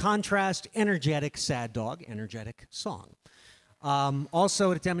 Contrast, energetic, sad dog, energetic song.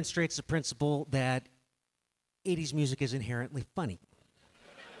 Also, it demonstrates the principle that 80s music is inherently funny.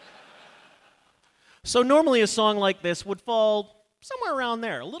 So normally a song like this would fall somewhere around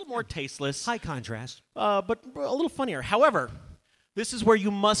there, a little more tasteless, High contrast. but a little funnier. However, this is where you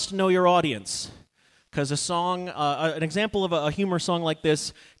must know your audience. Because a song, an example of a humor song like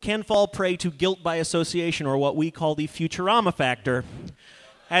this can fall prey to guilt by association, or what we call the Futurama factor.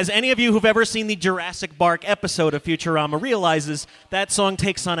 As any of you who've ever seen the Jurassic Park episode of Futurama realizes, that song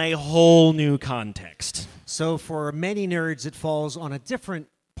takes on a whole new context. So for many nerds, it falls on a different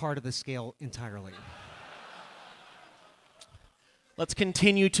part of the scale entirely. Let's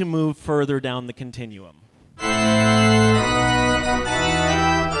continue to move further down the continuum.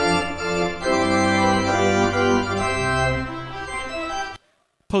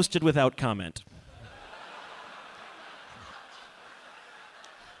 Posted without comment.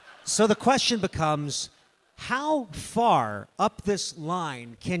 So the question becomes, how far up this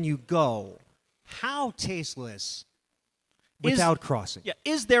line can you go? How tasteless without crossing? Yeah,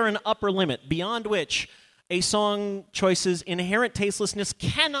 is there an upper limit beyond which a song choice's inherent tastelessness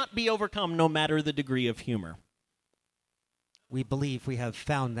cannot be overcome no matter the degree of humor? We believe we have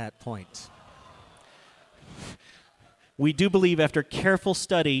found that point. We do believe, after careful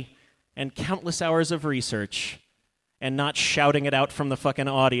study and countless hours of research, and not shouting it out from the fucking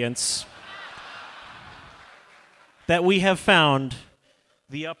audience, that we have found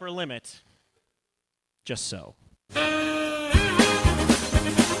the upper limit just so.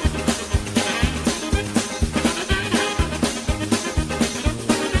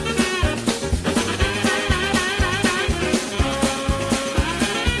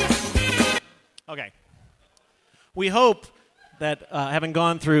 Okay. We hope that having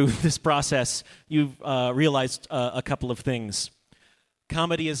gone through this process, you've realized a couple of things.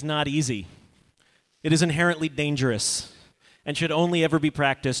 Comedy is not easy. It is inherently dangerous and should only ever be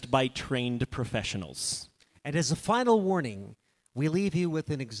practiced by trained professionals. And as a final warning, we leave you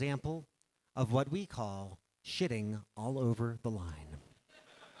with an example of what we call shitting all over the line.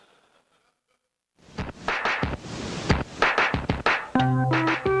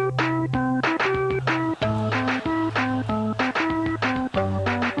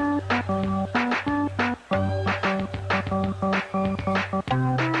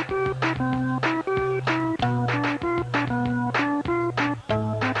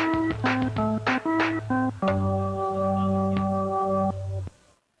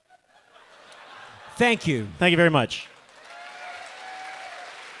 Thank you. Thank you very much.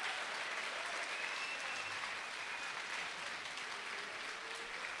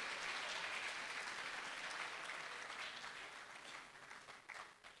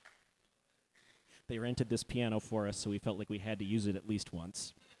 They rented this piano for us, so we felt like we had to use it at least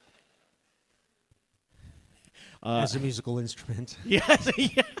once. As a musical instrument. Yes,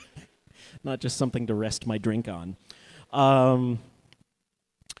 yeah. Not just something to rest my drink on.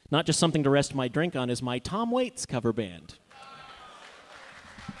 Not just something to rest my drink on is my Tom Waits cover band.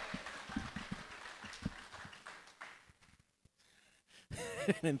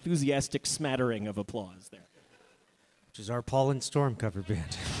 An enthusiastic smattering of applause there. Which is our Paul and Storm cover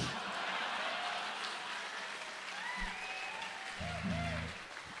band.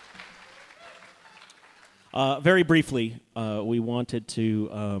 Very briefly, we wanted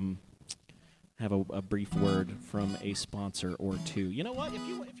to have a brief word from a sponsor or two. You know what? If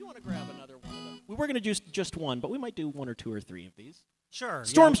you want to grab another one of them, we were going to do just one, but we might do one or two or three of these. Sure.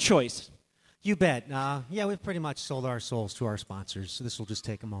 Storm's choice. You bet. Yeah, we've pretty much sold our souls to our sponsors, so this will just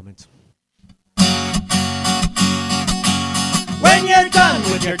take a moment. When you're done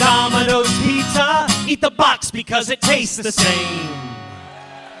with your Domino's pizza, eat the box because it tastes the same.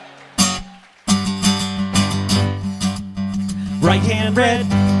 Right hand red,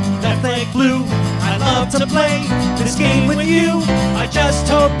 left leg blue. I love to play this game with you. I just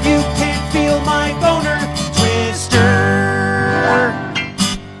hope you can feel my boner twister.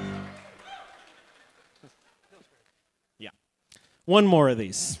 Yeah. One more of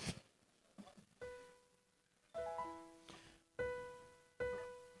these.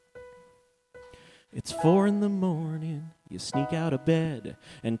 It's 4 a.m. You sneak out of bed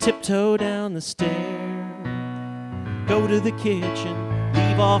and tiptoe down the stair. Go to the kitchen,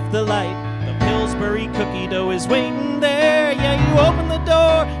 leave off the light. The Pillsbury cookie dough is waiting there. Yeah, you open the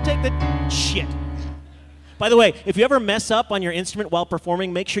door, take the shit. By the way, if you ever mess up on your instrument while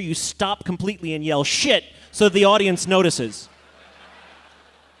performing, make sure you stop completely and yell shit so the audience notices.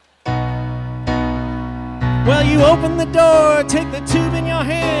 Well, you open the door, take the tube in your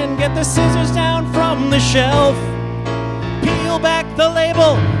hand, get the scissors down from the shelf, peel back the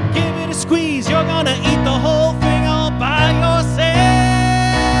label, give it a squeeze, you're gonna eat the whole thing all by yourself.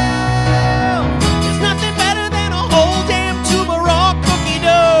 There's nothing better than a whole damn tube of raw cookie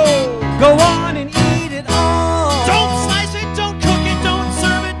dough. Go on and eat it all. Don't slice it, don't cook it, don't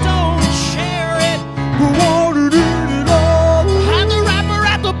serve it, don't share it. Go on and eat it all. Hide the wrapper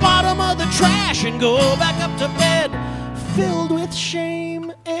at the bottom of the trash and go back up to bed, filled with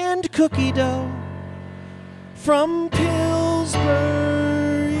shame and cookie dough from Pillsbury.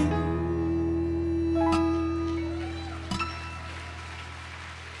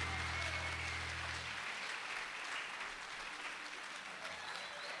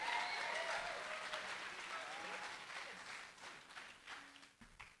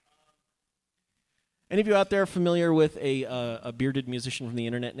 Any of you out there familiar with a bearded musician from the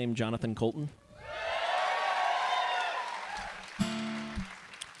internet named Jonathan Coulton?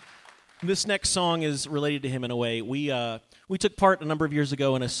 This next song is related to him in a way. We took part a number of years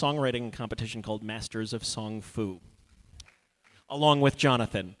ago in a songwriting competition called Masters of Song Fu, along with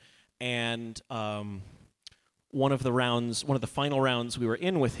Jonathan. And one of the final rounds we were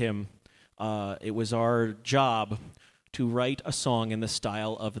in with him, it was our job to write a song in the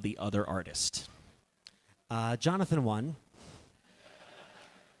style of the other artist. Jonathan won.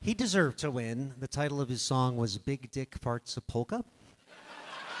 He deserved to win. The title of his song was Big Dick Farts a Polka.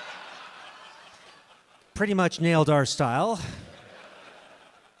 Pretty much nailed our style.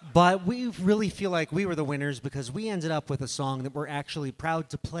 But we really feel like we were the winners because we ended up with a song that we're actually proud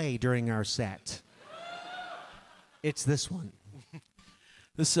to play during our set. It's this one.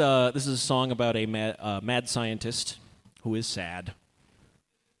 This is a song about a mad scientist who is sad.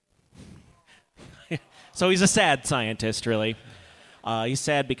 So he's a sad scientist, really. He's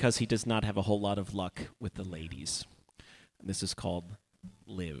sad because he does not have a whole lot of luck with the ladies. And this is called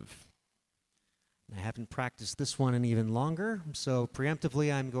Live. I haven't practiced this one in even longer, so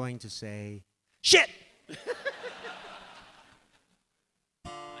preemptively I'm going to say, shit!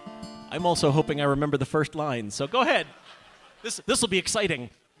 I'm also hoping I remember the first line, so go ahead. This will be exciting.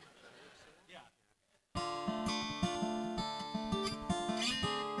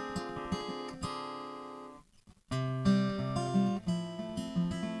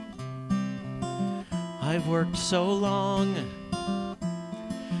 I've worked so long,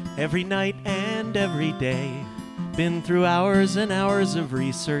 every night and every day, been through hours and hours of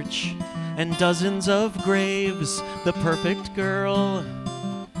research and dozens of graves. The perfect girl,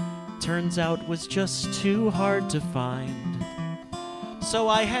 turns out, was just too hard to find. So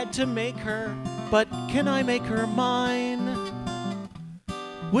I had to make her, but can I make her mine?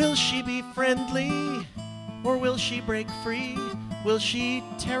 Will she be friendly, or will she break free? Will she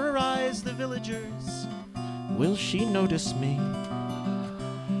terrorize the villagers? Will she notice me?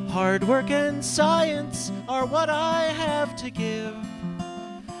 Hard work and science are what I have to give,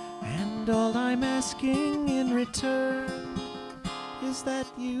 and all I'm asking in return is that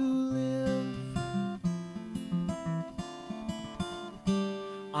you live.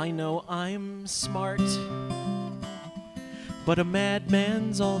 I know I'm smart, but a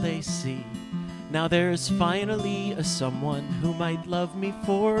madman's all they see. Now there's finally a someone who might love me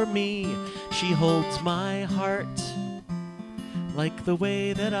for me. She holds my heart like the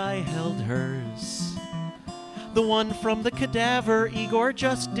way that I held hers. The one from the cadaver Igor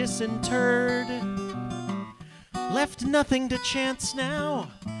just disinterred. Left nothing to chance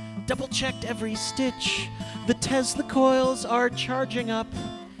now. Double-checked every stitch. The Tesla coils are charging up.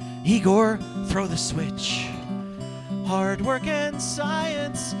 Igor, throw the switch. Hard work and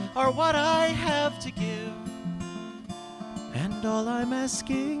science are what I have to give, and all I'm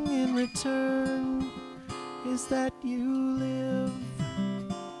asking in return is that you live.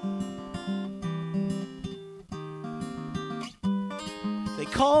 They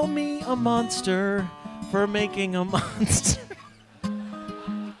call me a monster for making a monster.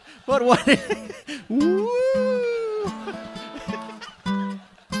 But what? Woo!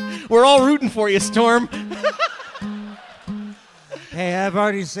 We're all rooting for you, Storm. Hey, I've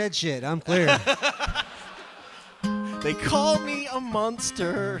already said shit. I'm clear. They call me a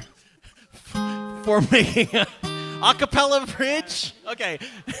monster for making a cappella bridge. Okay.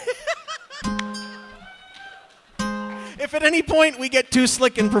 If at any point we get too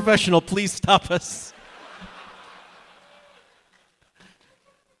slick and professional, please stop us.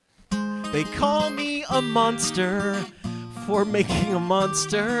 They call me a monster for making a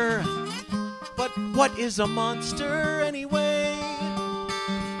monster. But what is a monster anyway?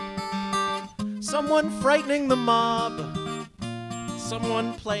 Someone frightening the mob,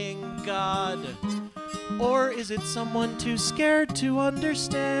 someone playing God, or is it someone too scared to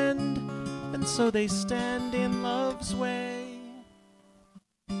understand, and so they stand in love's way?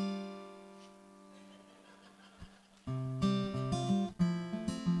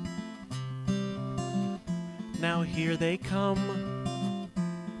 Now here they come.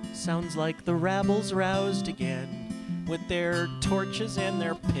 Sounds like the rabble's roused again, with their torches and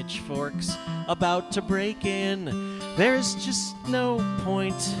their pitchforks about to break in. There's just no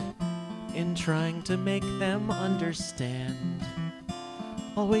point in trying to make them understand.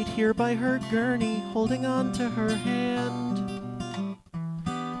 I'll wait here by her gurney, holding on to her hand.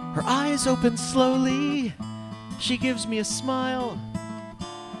 Her eyes open slowly, she gives me a smile.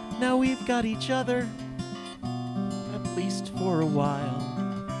 Now we've got each other, at least for a while.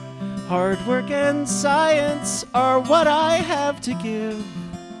 Hard work and science are what I have to give,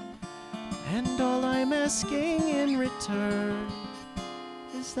 and all I'm asking in return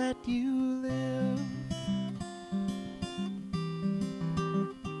is that you live.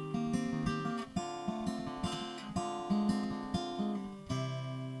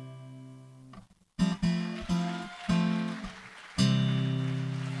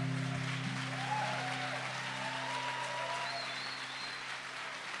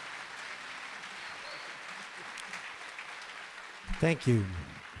 Thank you.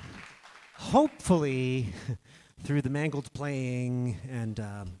 Hopefully, through the mangled playing and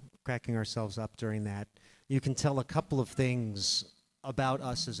cracking ourselves up during that, you can tell a couple of things about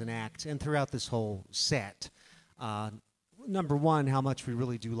us as an act and throughout this whole set. Number one, how much we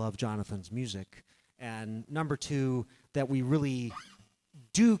really do love Jonathan's music. And number two, that we really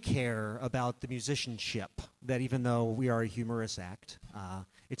do care about the musicianship, that even though we are a humorous act,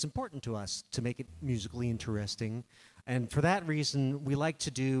 it's important to us to make it musically interesting. And for that reason, we like to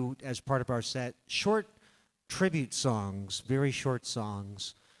do, as part of our set, short tribute songs, very short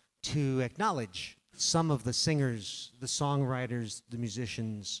songs, to acknowledge some of the singers, the songwriters, the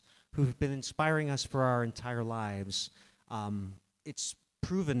musicians who've been inspiring us for our entire lives. It's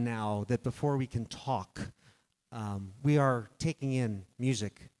proven now that before we can talk, we are taking in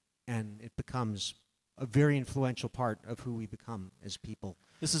music, and it becomes a very influential part of who we become as people.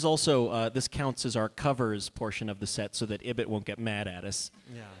 This is also, this counts as our covers portion of the set so that Ibbott won't get mad at us.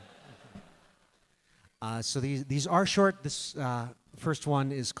 Yeah. So these are short. This first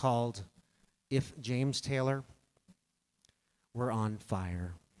one is called If James Taylor Were on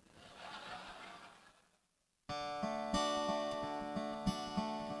Fire.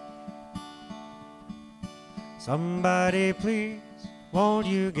 Somebody please, won't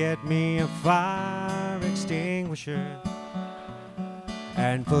you get me a fire extinguisher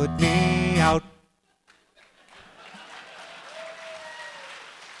and put me out?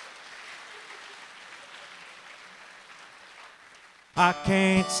 I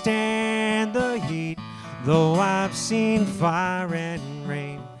can't stand the heat, though I've seen fire and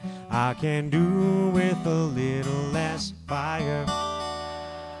rain. I can do with a little less fire.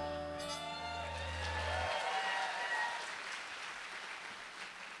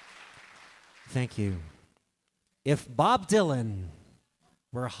 Thank you. If Bob Dylan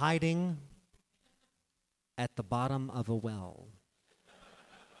were hiding at the bottom of a well,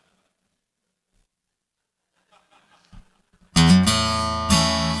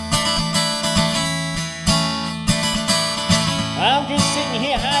 I'm just sitting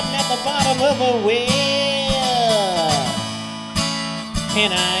here hiding at the bottom of a well,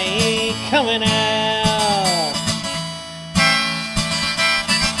 and I ain't coming out.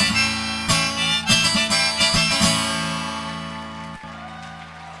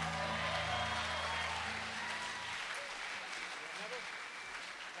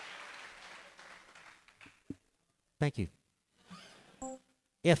 thank you.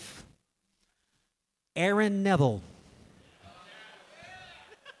 If Aaron Neville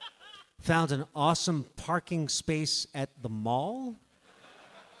found an awesome parking space at the mall,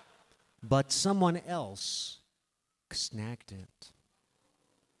 but someone else snagged it.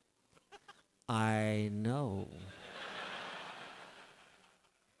 I know.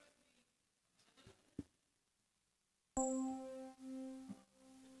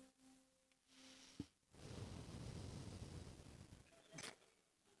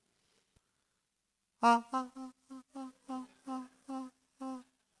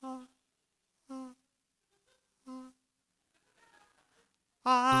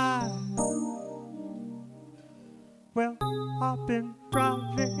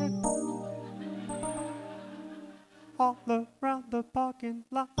 all around the parking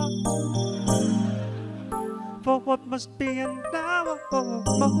lot for what must be an hour.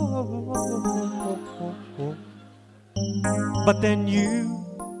 But then you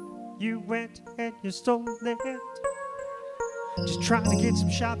went and you stole it, just trying to get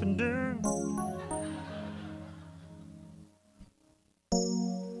some shopping done.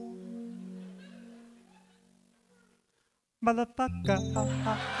 Motherfucker.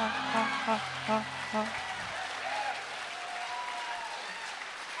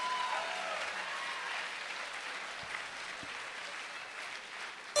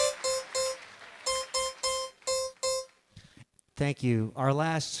 Thank you. Our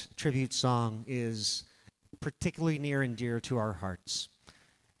last tribute song is particularly near and dear to our hearts.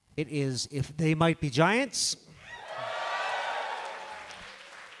 It is If They Might Be Giants.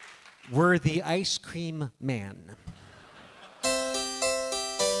 We're the Ice Cream Man.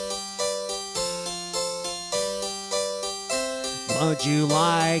 Would you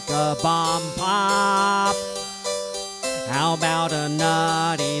like a bomb pop? How about a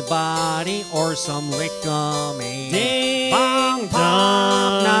nutty buddy or some lick-o-me? Ding Bong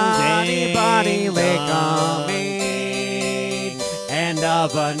pop, dong, nutty ding buddy, dong. lick-o-me, and a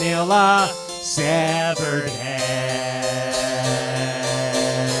vanilla severed head.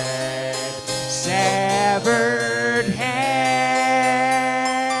 Severed head.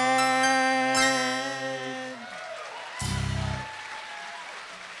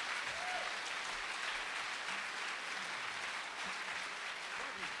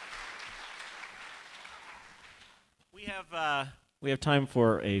 We have time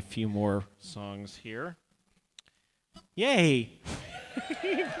for a few more songs here. Yay!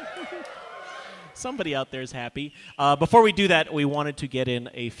 Somebody out there is happy. Before we do that, we wanted to get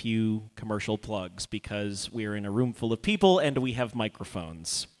in a few commercial plugs because we're in a room full of people and we have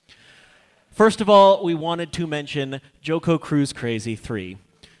microphones. First of all, we wanted to mention Joko Cruise Crazy 3.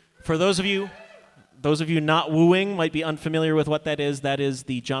 For those of you not wooing might be unfamiliar with what that is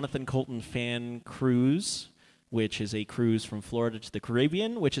the Jonathan Colton fan cruise, which is a cruise from Florida to the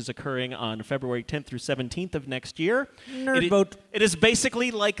Caribbean, which is occurring on February 10th through 17th of next year. Nerd boat. It is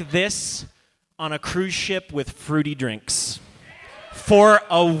basically like this on a cruise ship with fruity drinks for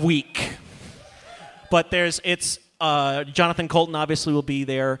a week. But Jonathan Colton obviously will be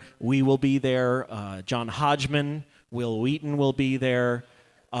there. We will be there. John Hodgman, Will Wheaton will be there.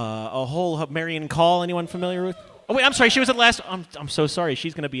 Marion Call, anyone familiar with? Oh wait, I'm sorry. She was at last. I'm so sorry.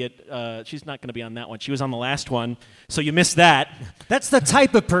 She's going to be at. She's not going to be on that one. She was on the last one, so you missed that. That's the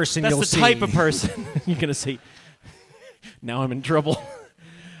type of person That's you'll the see. type of person you're going to see. Now I'm in trouble.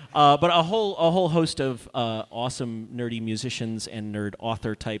 But a whole host of awesome nerdy musicians and nerd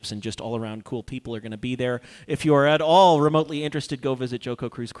author types and just all around cool people are going to be there. If you are at all remotely interested, go visit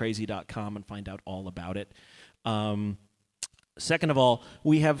jokocruisecrazy.com and find out all about it. Second of all,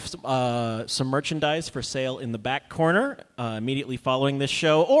 we have some merchandise for sale in the back corner immediately following this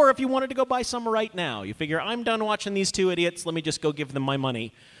show. Or if you wanted to go buy some right now, you figure, I'm done watching these two idiots, let me just go give them my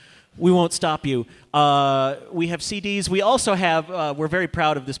money. We won't stop you. We have CDs. We also have, we're very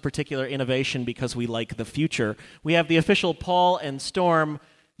proud of this particular innovation because we like the future. We have the official Paul and Storm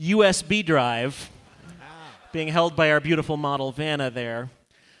USB drive being held by our beautiful model Vanna there.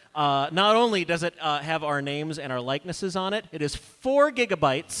 Not only does it have our names and our likenesses on it, it is 4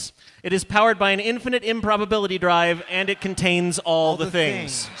 gigabytes. It is powered by an infinite improbability drive, and it contains all the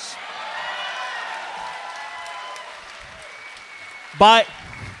things.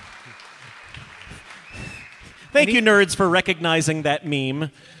 Thank you, nerds, for recognizing that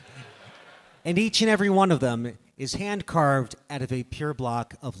meme. And each and every one of them is hand-carved out of a pure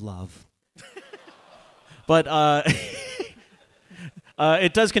block of love. But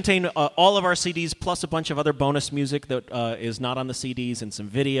it does contain all of our CDs plus a bunch of other bonus music that is not on the CDs and some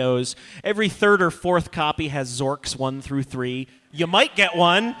videos. Every third or fourth copy has Zorks 1 through 3. You might get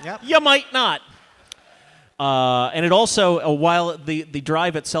one. Yep. You might not. And it also, while the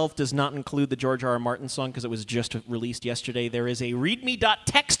drive itself does not include the George R.R. Martin song because it was just released yesterday, there is a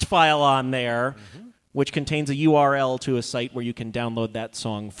readme.txt file on there which contains a URL to a site where you can download that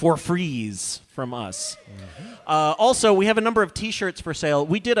song for freeze from us. Also, we have a number of T-shirts for sale.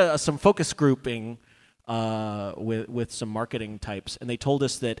 We did some focus grouping with some marketing types, and they told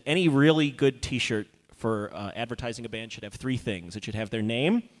us that any really good T-shirt for advertising a band should have 3 things. It should have their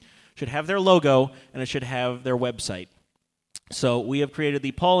name, should have their logo, and it should have their website. So we have created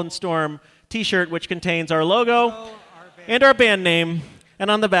the Paul and Storm T-shirt, which contains our logo and our band name,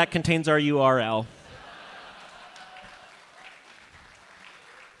 and on the back contains our URL.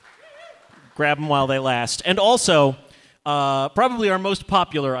 Grab them while they last. And also, probably our most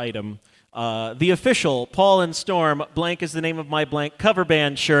popular item, the official Paul and Storm, blank is the name of my blank cover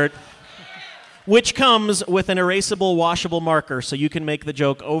band shirt, which comes with an erasable, washable marker so you can make the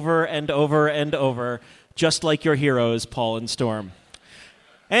joke over and over and over, just like your heroes, Paul and Storm.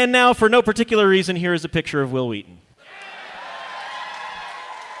 And now, for no particular reason, here is a picture of Will Wheaton.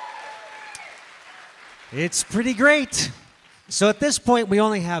 It's pretty great. So at this point, we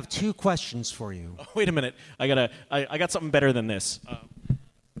only have 2 questions for you. Oh, wait a minute. I got something better than this.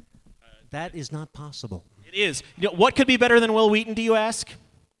 That is not possible. It is. You know, what could be better than Will Wheaton, do you ask?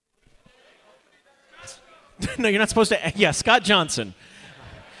 No, you're not supposed to. Yeah, Scott Johnson.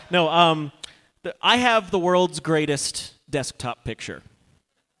 No, I have the world's greatest desktop picture.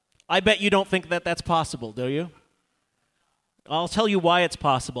 I bet you don't think that that's possible, do you? I'll tell you why it's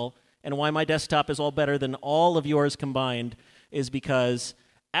possible and why my desktop is all better than all of yours combined is because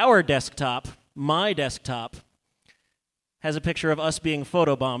our desktop, my desktop, has a picture of us being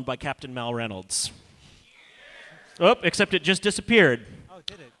photobombed by Captain Mal Reynolds. Oh, except it just disappeared. Oh,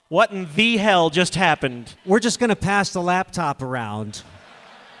 did it? What in the hell just happened? We're just going to pass the laptop around,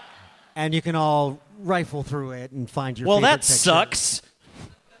 and you can all rifle through it and find your favorite Well, that picture. sucks.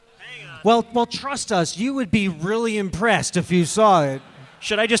 Well, trust us. You would be really impressed if you saw it.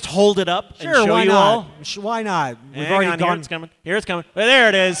 Should I just hold it up and Sure, show why you not? all? Why not? We've Hang already on, gone. Here it's coming. Here it's coming. Well, there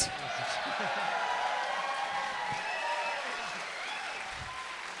it is.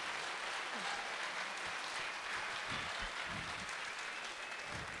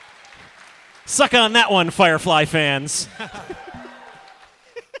 Suck on that one, Firefly fans.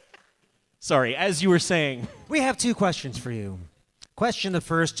 Sorry, as you were saying. We have 2 questions for you. Question the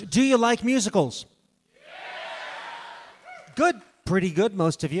first, do you like musicals? Yeah. Good, pretty good,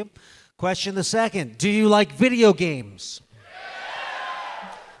 most of you. Question the second, do you like video games?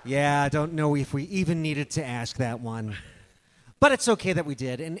 Yeah, I don't know if we even needed to ask that one. But it's okay that we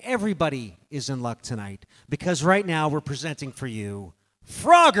did, and everybody is in luck tonight, because right now we're presenting for you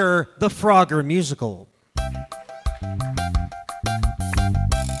Frogger, the Frogger Musical.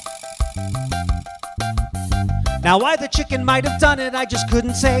 Now why the chicken might have done it, I just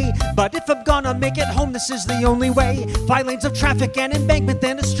couldn't say. But if I'm gonna make it home, this is the only way. 5 lanes of traffic, an embankment,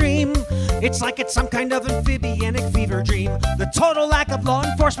 then a stream. It's like it's some kind of amphibianic fever dream. The total lack of law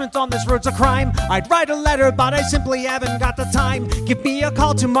enforcement on this road's a crime. I'd write a letter, but I simply haven't got the time. Give me a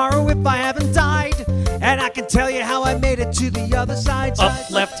call tomorrow if I haven't died, and I can tell you how I made it to the other side. Up,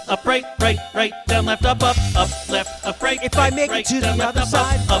 left, up, right, right, right, down, left, up, left, up, right. If I make it to the other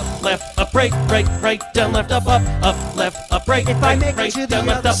side. Up, left, up, right, right, right, down, left, up, left, up, right. If I make it to the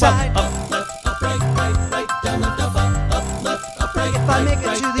other side. Up, left, up, right, right, right, down, left, up, left, up, right. If I make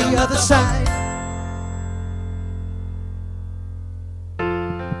it to the other side.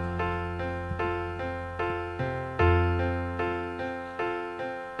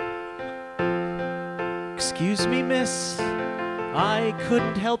 Excuse me, miss, I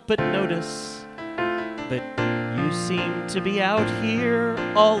couldn't help but notice that you seem to be out here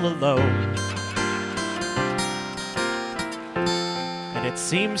all alone. And it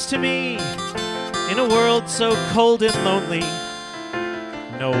seems to me, in a world so cold and lonely,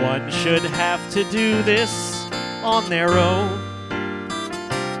 no one should have to do this on their own.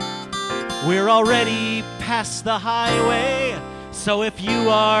 We're already past the highway, so if you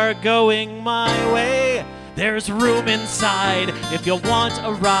are going my way, there's room inside. If you want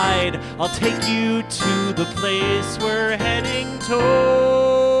a ride, I'll take you to the place we're heading toward.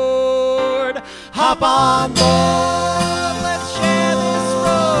 Hop on board, let's share this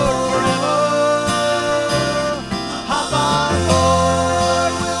road forever. Hop on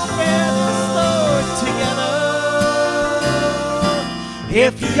board, we'll bear this load together.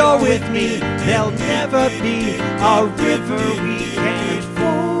 If you're with me, there'll never be a river we can't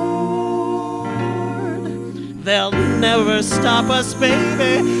ford. They'll never stop us,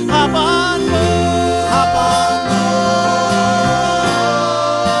 baby. Hop on board. Hop on board.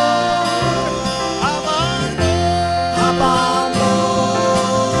 Hop on board. Hop on board.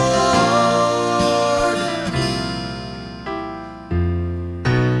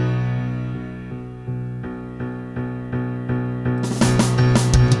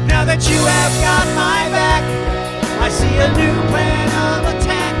 Now that you have got my back, I see a new plan of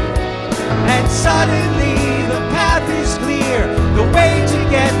attack, and suddenly the path is clear, the way to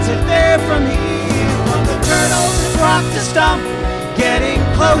get to there from here. From the turtle to rock to stump, getting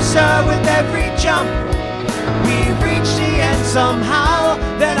closer with every jump. We reach the end somehow,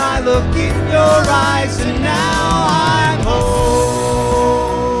 then I look in your eyes, and now I'm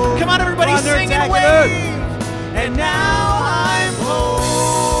home. Come on, everybody, sing and wave. And now I'm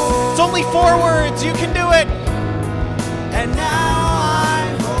home. It's only 4 words, you can do it.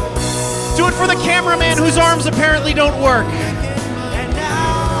 Do it for the cameraman whose arms apparently don't work.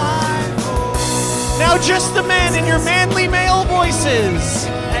 Now just the men in your manly male voices.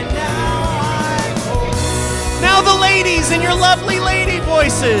 Now the ladies in your lovely lady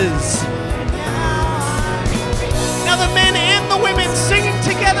voices. Now the men and the women singing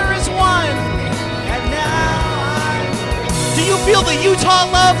together as one. Do you feel the Utah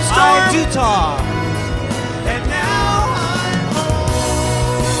love storm? I do talk. And now I'm home.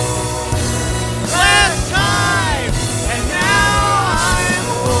 Last time. And now I'm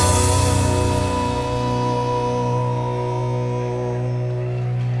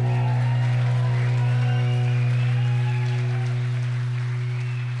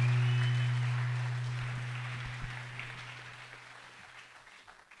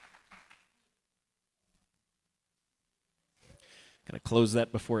Gonna close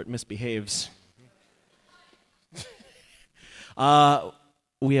that before it misbehaves.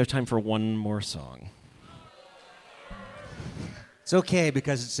 We have time for one more song. It's okay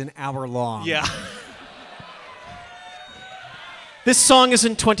because it's an hour long. Yeah. This song is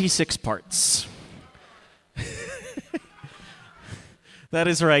in 26 parts. That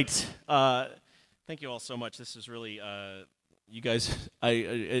is right. Thank you all so much. This is really, you guys,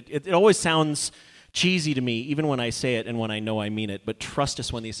 it always sounds cheesy to me, even when I say it and when I know I mean it, but trust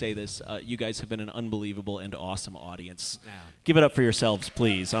us when they say this. You guys have been an unbelievable and awesome audience. Yeah. Give it up for yourselves,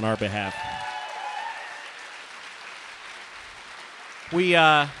 please, on our behalf. We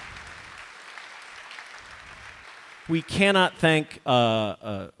cannot thank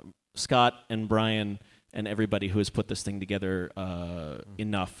Scott and Brian and everybody who has put this thing together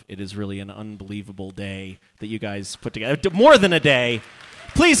enough. It is really an unbelievable day that you guys put together. More than a day.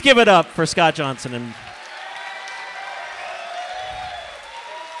 Please give it up for Scott Johnson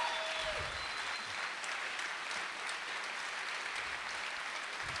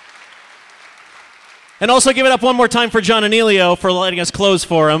and also give it up one more time for John Anelio for letting us close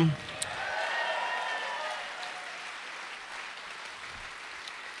for him.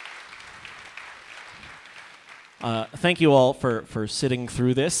 Thank you all for sitting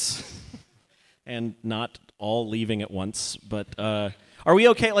through this and not all leaving at once. But are we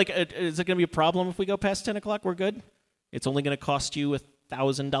okay? Like, is it going to be a problem if we go past 10 o'clock? We're good? It's only going to cost you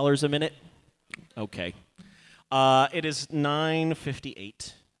 $1,000 a minute? Okay. It is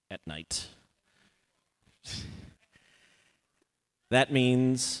 9:58 at night. That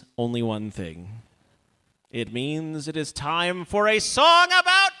means only one thing. It means it is time for a song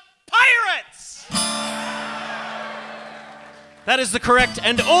about pirates! That is the correct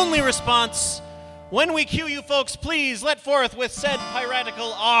and only response. When we cue you folks, please let forth with said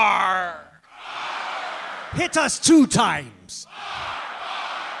piratical R. Hit us 2 times.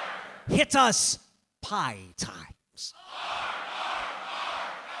 Hit us pi times.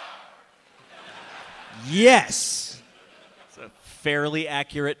 Yes. It's a fairly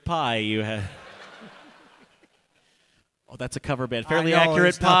accurate pie you have. Oh, that's a cover band. Fairly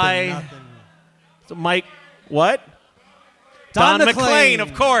accurate pie. Nothing. So Mike, what? Don McLean,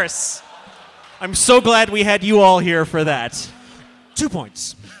 of course. I'm so glad we had you all here for that. 2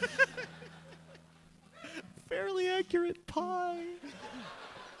 points. Fairly accurate pie.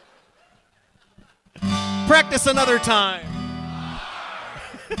 Practice another time.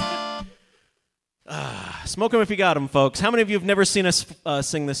 Smoke 'em if you got 'em, folks. How many of you have never seen us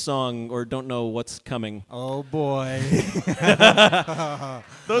sing this song or don't know what's coming? Oh, boy.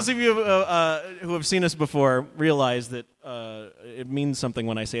 Those of you who have seen us before realize that it means something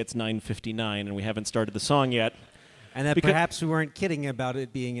when I say it's 9:59 and we haven't started the song yet. And that perhaps we weren't kidding about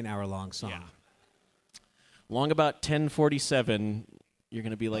it being an hour-long song. Yeah. Long about 10:47, you're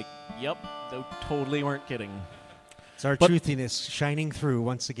going to be like, yep, they totally weren't kidding. It's our But- truthiness shining through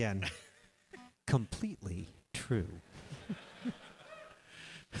once again. Completely true.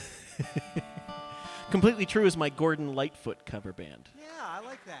 Completely True is my Gordon Lightfoot cover band. Yeah, I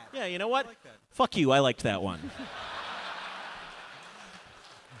like that. Yeah, you know what? Fuck you, I liked that one.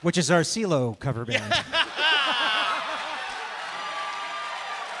 Which is our CeeLo cover band.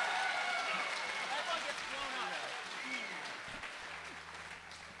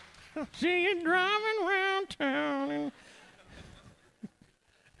 See you driving around town. And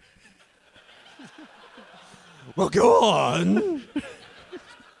Well, go on.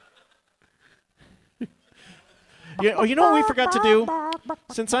 yeah, oh, you know what we forgot to do?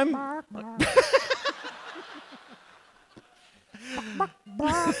 Since I'm...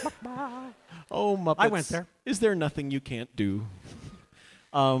 Oh, Muppets. I went there. Is there nothing you can't do?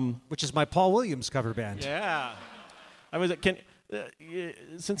 Which is my Paul Williams cover band. Yeah. I was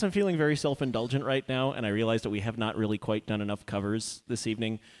since I'm feeling very self-indulgent right now, and I realize that we have not really quite done enough covers this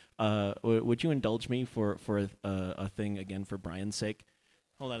evening, would you indulge me for a thing again for Brian's sake?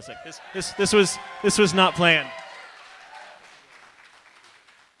 Hold on a sec. This was not planned.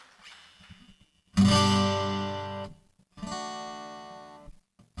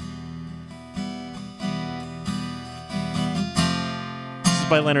 This is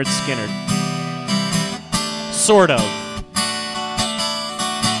by Leonard Skinner. Sort of.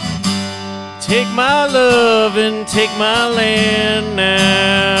 Take my love and take my land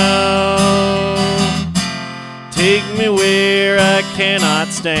now. Take me where I cannot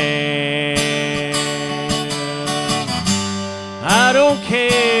stand. I don't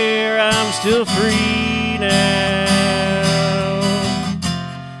care, I'm still free now.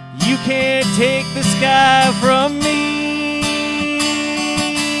 You can't take the sky from me.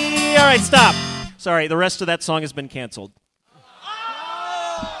 All right, stop. Sorry, the rest of that song has been canceled.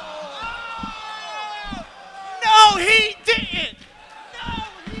 No, he didn't. No,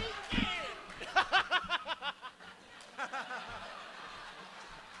 he didn't.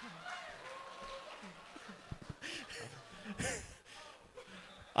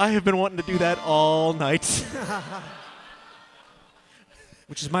 I have been wanting to do that all night.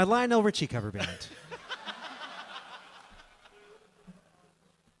 Which is my Lionel Richie cover band.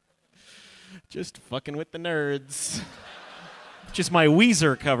 Just fucking with the nerds. Which is my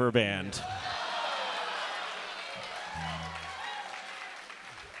Weezer cover band.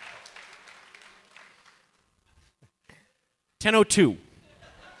 $10:02.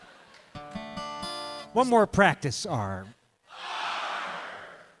 One more practice, R.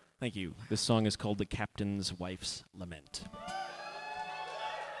 Thank you. This song is called The Captain's Wife's Lament.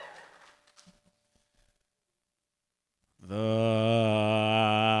 The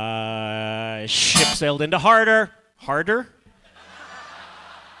ship sailed into harder. Harder?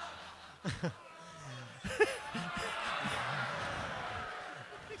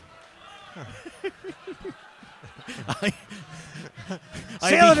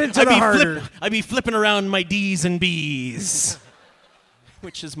 Sail it into the harder. I'd be flipping around my D's and B's,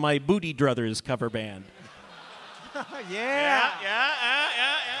 which is my Booty Druthers cover band. Yeah. Yeah.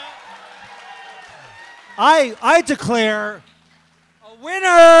 I declare a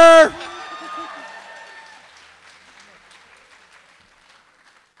winner.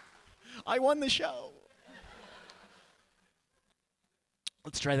 I won the show.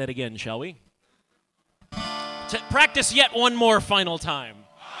 Let's try that again, shall we? Practice yet one more final time.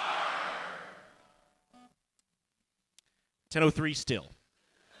 10:03 still.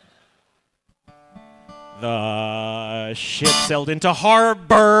 The ship sailed into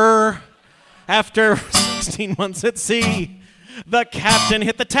harbor after 16 months at sea. The captain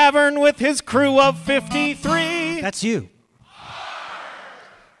hit the tavern with his crew of 53. That's you.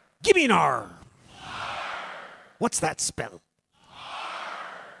 Give me an R. What's that spell?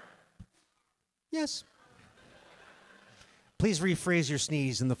 Yes. Please rephrase your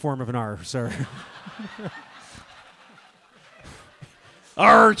sneeze in the form of an R, sir.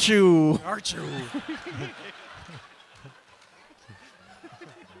 Archu.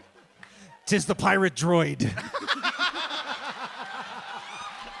 Tis the pirate droid.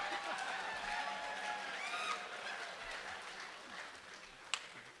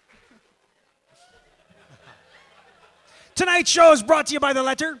 Tonight's show is brought to you by the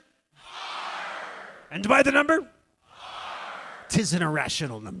letter. And by the number. Tis an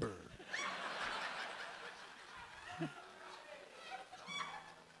irrational number.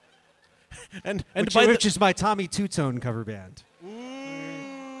 And which is my Tommy Two-Tone cover band.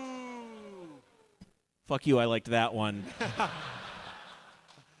 Fuck you, I liked that one.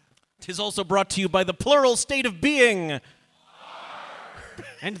 Tis also brought to you by the plural state of being.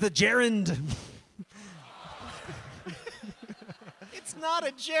 And the gerund. It's not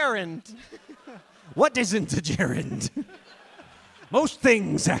a gerund. What isn't a gerund? Most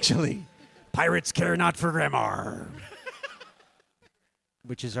things, actually. Pirates care not for grammar.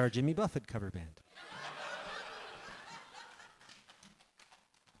 Which is our Jimmy Buffett cover band.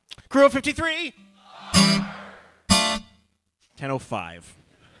 Crew of 53. 10:05.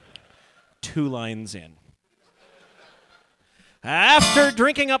 2 lines in. After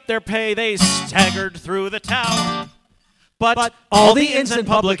drinking up their pay, they staggered through the town. But all the inns and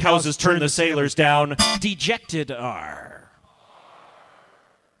public houses turned the sailors down. Dejected are.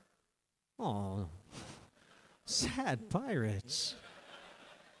 Oh, sad pirates.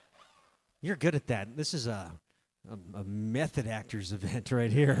 You're good at that. This is a method actors event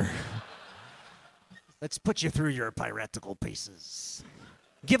right here. Let's put you through your piratical paces.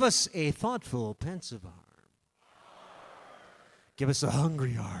 Give us a thoughtful, pensive arm. Give us a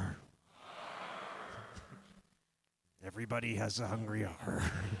hungry arm. Everybody has a hungry R.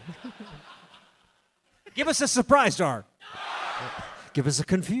 Give us a surprised R. Give us a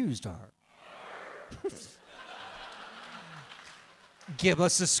confused R. Give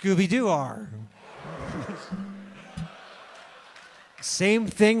us a Scooby-Doo R. Same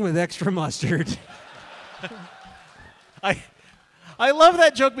thing with extra mustard. I love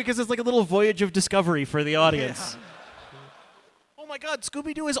that joke because it's like a little voyage of discovery for the audience. Yeah. Oh my God,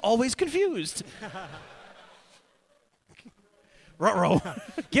 Scooby-Doo is always confused. Ruh-roh.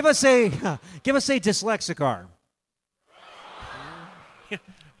 Give us a dyslexic R.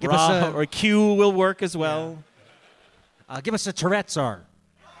 Give us or Q will work as well. Yeah. Give us a Tourette's R.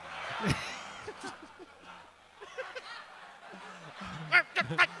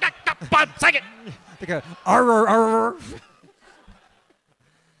 Second. R.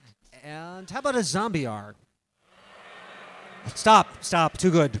 And how about a zombie R? Stop. Too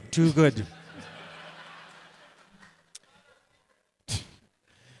good.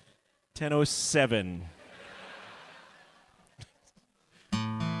 10:07.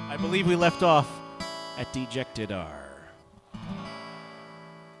 I believe we left off at Dejected R.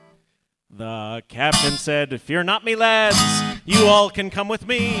 The captain said, "Fear not me, lads, you all can come with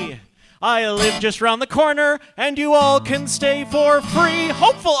me. I live just round the corner, and you all can stay for free."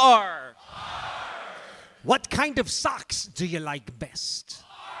 Hopeful R. What kind of socks do you like best?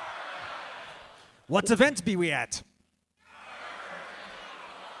 What event be we at?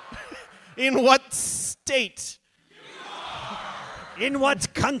 In what state? In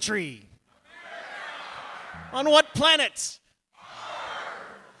what country? On what planet?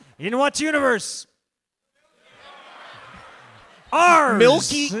 In what universe? Ours.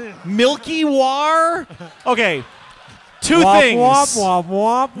 Milky War? Okay. Two things. Womp,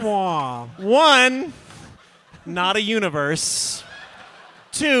 womp, womp. One, not a universe.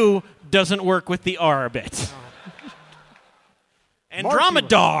 Two, doesn't work with the R bit.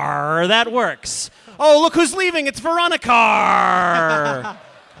 Andromedar, that works. Oh, look who's leaving. It's Veronica.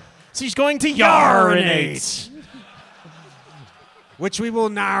 She's going to urinate. Which we will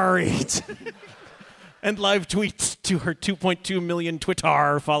narrate. And live tweet to her 2.2 million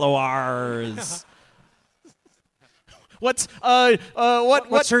Twitter followers. What's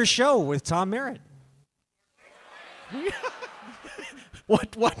her show with Tom Merritt?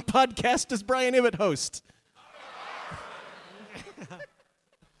 What podcast does Brian Ibbott host?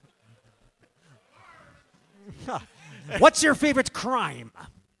 What's your favorite crime?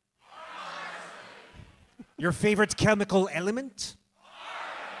 Your favorite chemical element?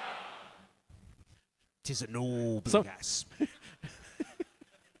 'Tis a noble gas.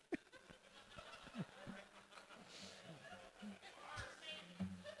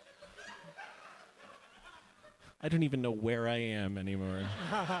 I don't even know where I am anymore.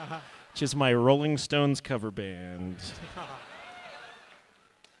 Just my Rolling Stones cover band.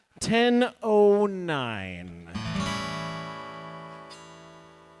 10:09.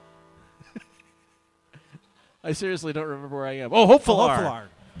 I seriously don't remember where I am. Oh, Hopeful R.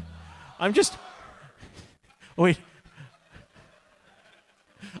 I'm just... Wait.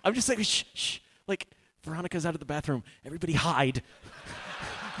 I'm just like, shh. Like, Veronica's out of the bathroom. Everybody hide.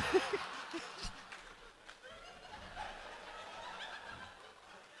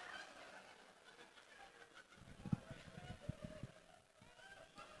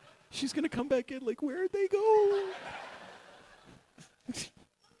 She's going to come back in like, where'd they go?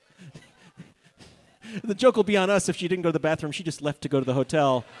 The joke will be on us if she didn't go to the bathroom. She just left to go to the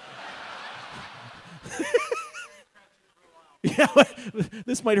hotel. Yeah,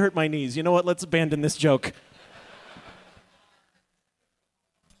 this might hurt my knees. You know what? Let's abandon this joke.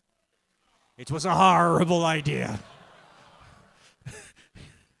 It was a horrible idea.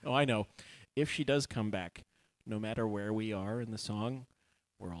 Oh, I know. If she does come back, no matter where we are in the song,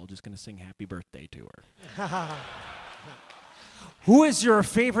 we're all just going to sing happy birthday to her. Who is your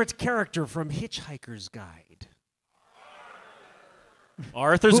favorite character from Hitchhiker's Guide?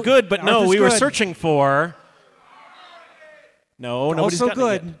 Arthur's good, but no, we were searching for... No, nobody's gotten it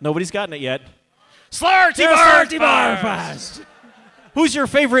yet. Nobody's gotten it yet. Slarty Barfast! Who's your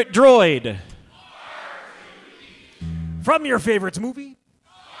favorite droid? From your favorite movie?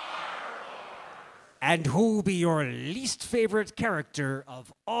 And who be your least favorite character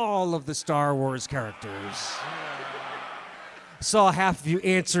of all of the Star Wars characters? Saw half of you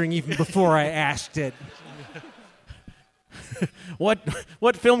answering even before I asked it.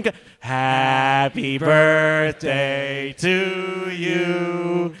 What film? Happy birthday to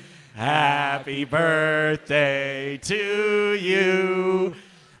you. Happy birthday to you.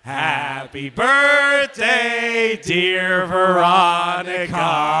 Happy birthday, dear Veronica.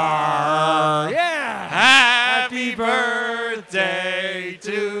 Yeah. Happy birthday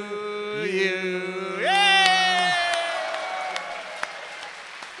to you. Yay!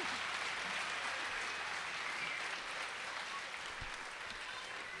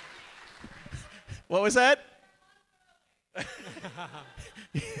 What was that?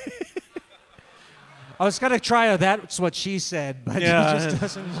 I was going to try a that's what she said, but it just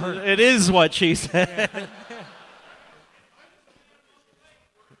doesn't work. It is what she said.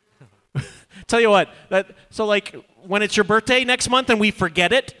 Tell you what, so like when it's your birthday next month and we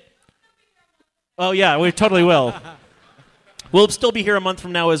forget it, oh yeah, we totally will. We'll still be here a month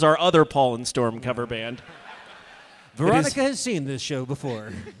from now as our other Paul and Storm cover band. Veronica has seen this show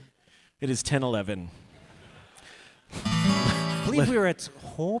before. It is 10:11. I believe we were at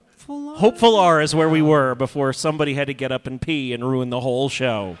Hopeful R? Hopeful R is where we were before somebody had to get up and pee and ruin the whole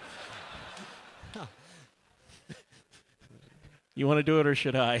show. You want to do it or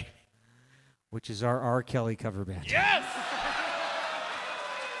should I? Which is our R. Kelly cover band. Yes!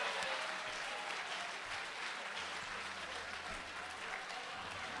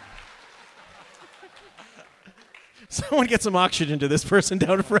 Someone get some oxygen to this person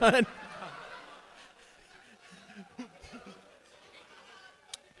down front.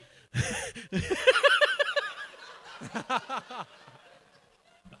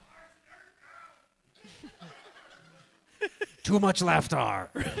 Too much laughter.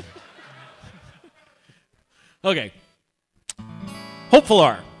 Okay. Hopeful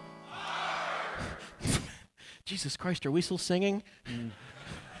R. Jesus Christ, are we still singing?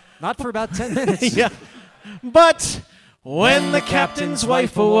 Not for about 10 minutes. Yeah. But when the captain's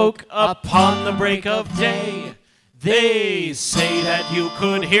wife awoke upon the break of day, they say that you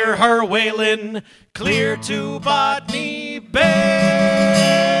could hear her wailing clear to Botany Bay.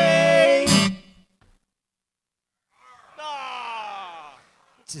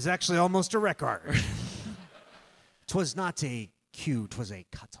 This is actually almost a record. 'Twas not a Q, 'twas a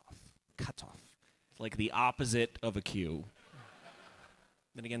cutoff. Cutoff. Like the opposite of a Q.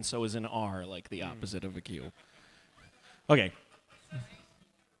 Then again, so is an R, like the opposite of a Q. Okay.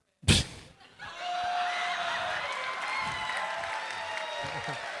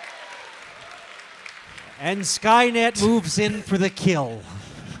 And Skynet moves in for the kill.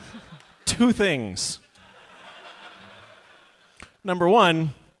 Two things. Number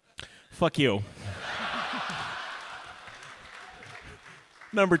one, fuck you.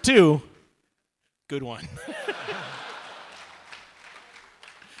 Number two, good one.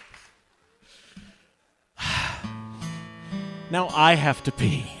 Now I have to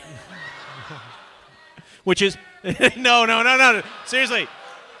pee. Which is, no. Seriously.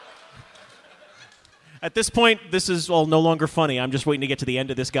 At this point, this is no longer funny. I'm just waiting to get to the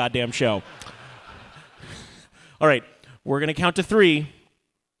end of this goddamn show. All right, we're going to count to 3.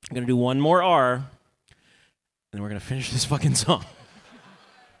 I'm going to do one more R, and then we're going to finish this fucking song.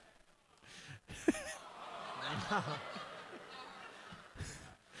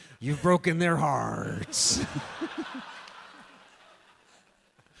 You've broken their hearts.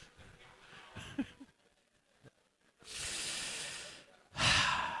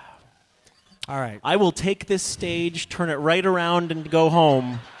 All right. I will take this stage, turn it right around, and go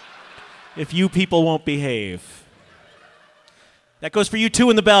home if you people won't behave. That goes for you too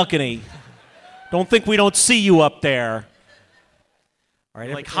in the balcony. Don't think we don't see you up there. All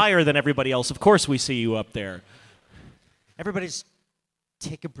right. Like higher than everybody else. Of course we see you up there. Everybody's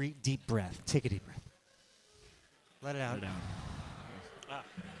take a deep breath. Take a deep breath. Let it out. Let it out.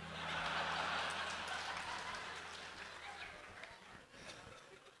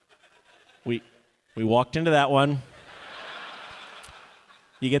 We walked into that one.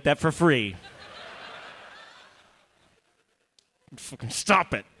 You get that for free. Fucking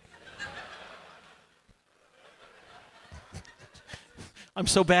stop it. I'm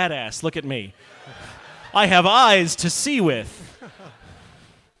so badass. Look at me. I have eyes to see with.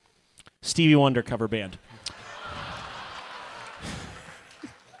 Stevie Wonder cover band.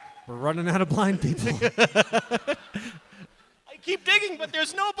 We're running out of blind people. I keep digging, but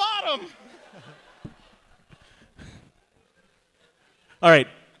there's no bottom. All right.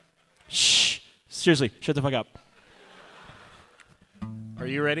 Shh. Seriously, shut the fuck up. Are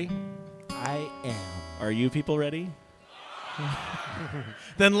you ready? I am. Are you people ready?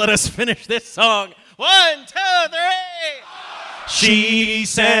 Then let us finish this song. 1, 2, 3. She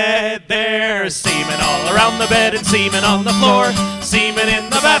said there's semen all around the bed and semen on the floor. Semen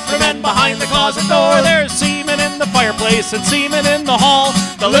in the bathroom and behind the closet door. There's semen in the fireplace and semen in the hall.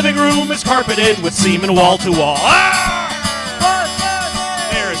 The living room is carpeted with semen wall to wall. Ah!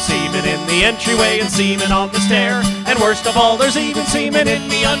 There's semen in the entryway and semen on the stair. And worst of all, there's even semen in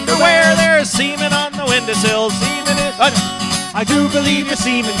the underwear. There's semen on the windowsill, semen in... I do believe your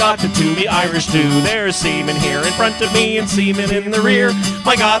semen got it to me Irish too. There's semen here in front of me and semen in the rear.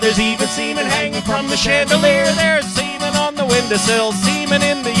 My God, there's even semen hanging from the chandelier. There's semen on the windowsill, semen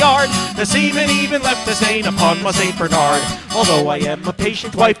in the yard. The semen even left a stain upon my St. Bernard. Although I am a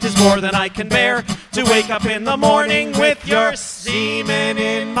patient wife, 'tis more than I can bear to wake up in the morning with your semen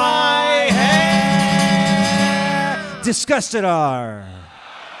in my hair. Disgusted are.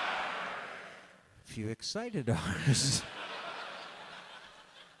 Few excited are.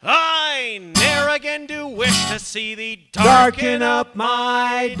 I ne'er again do wish to see thee Darken up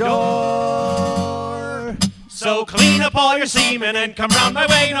my door. So clean up all your semen and come round my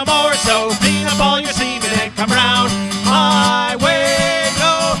way no more. So clean up all your semen and come round my way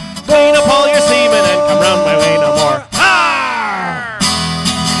no. Clean up all your semen and come round my way no more. Arr!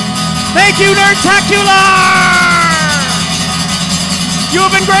 Thank you, Nerdtacular! You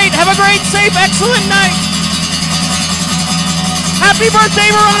have been great. Have a great, safe, excellent night. Happy birthday,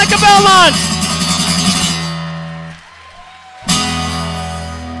 Veronica Belmont!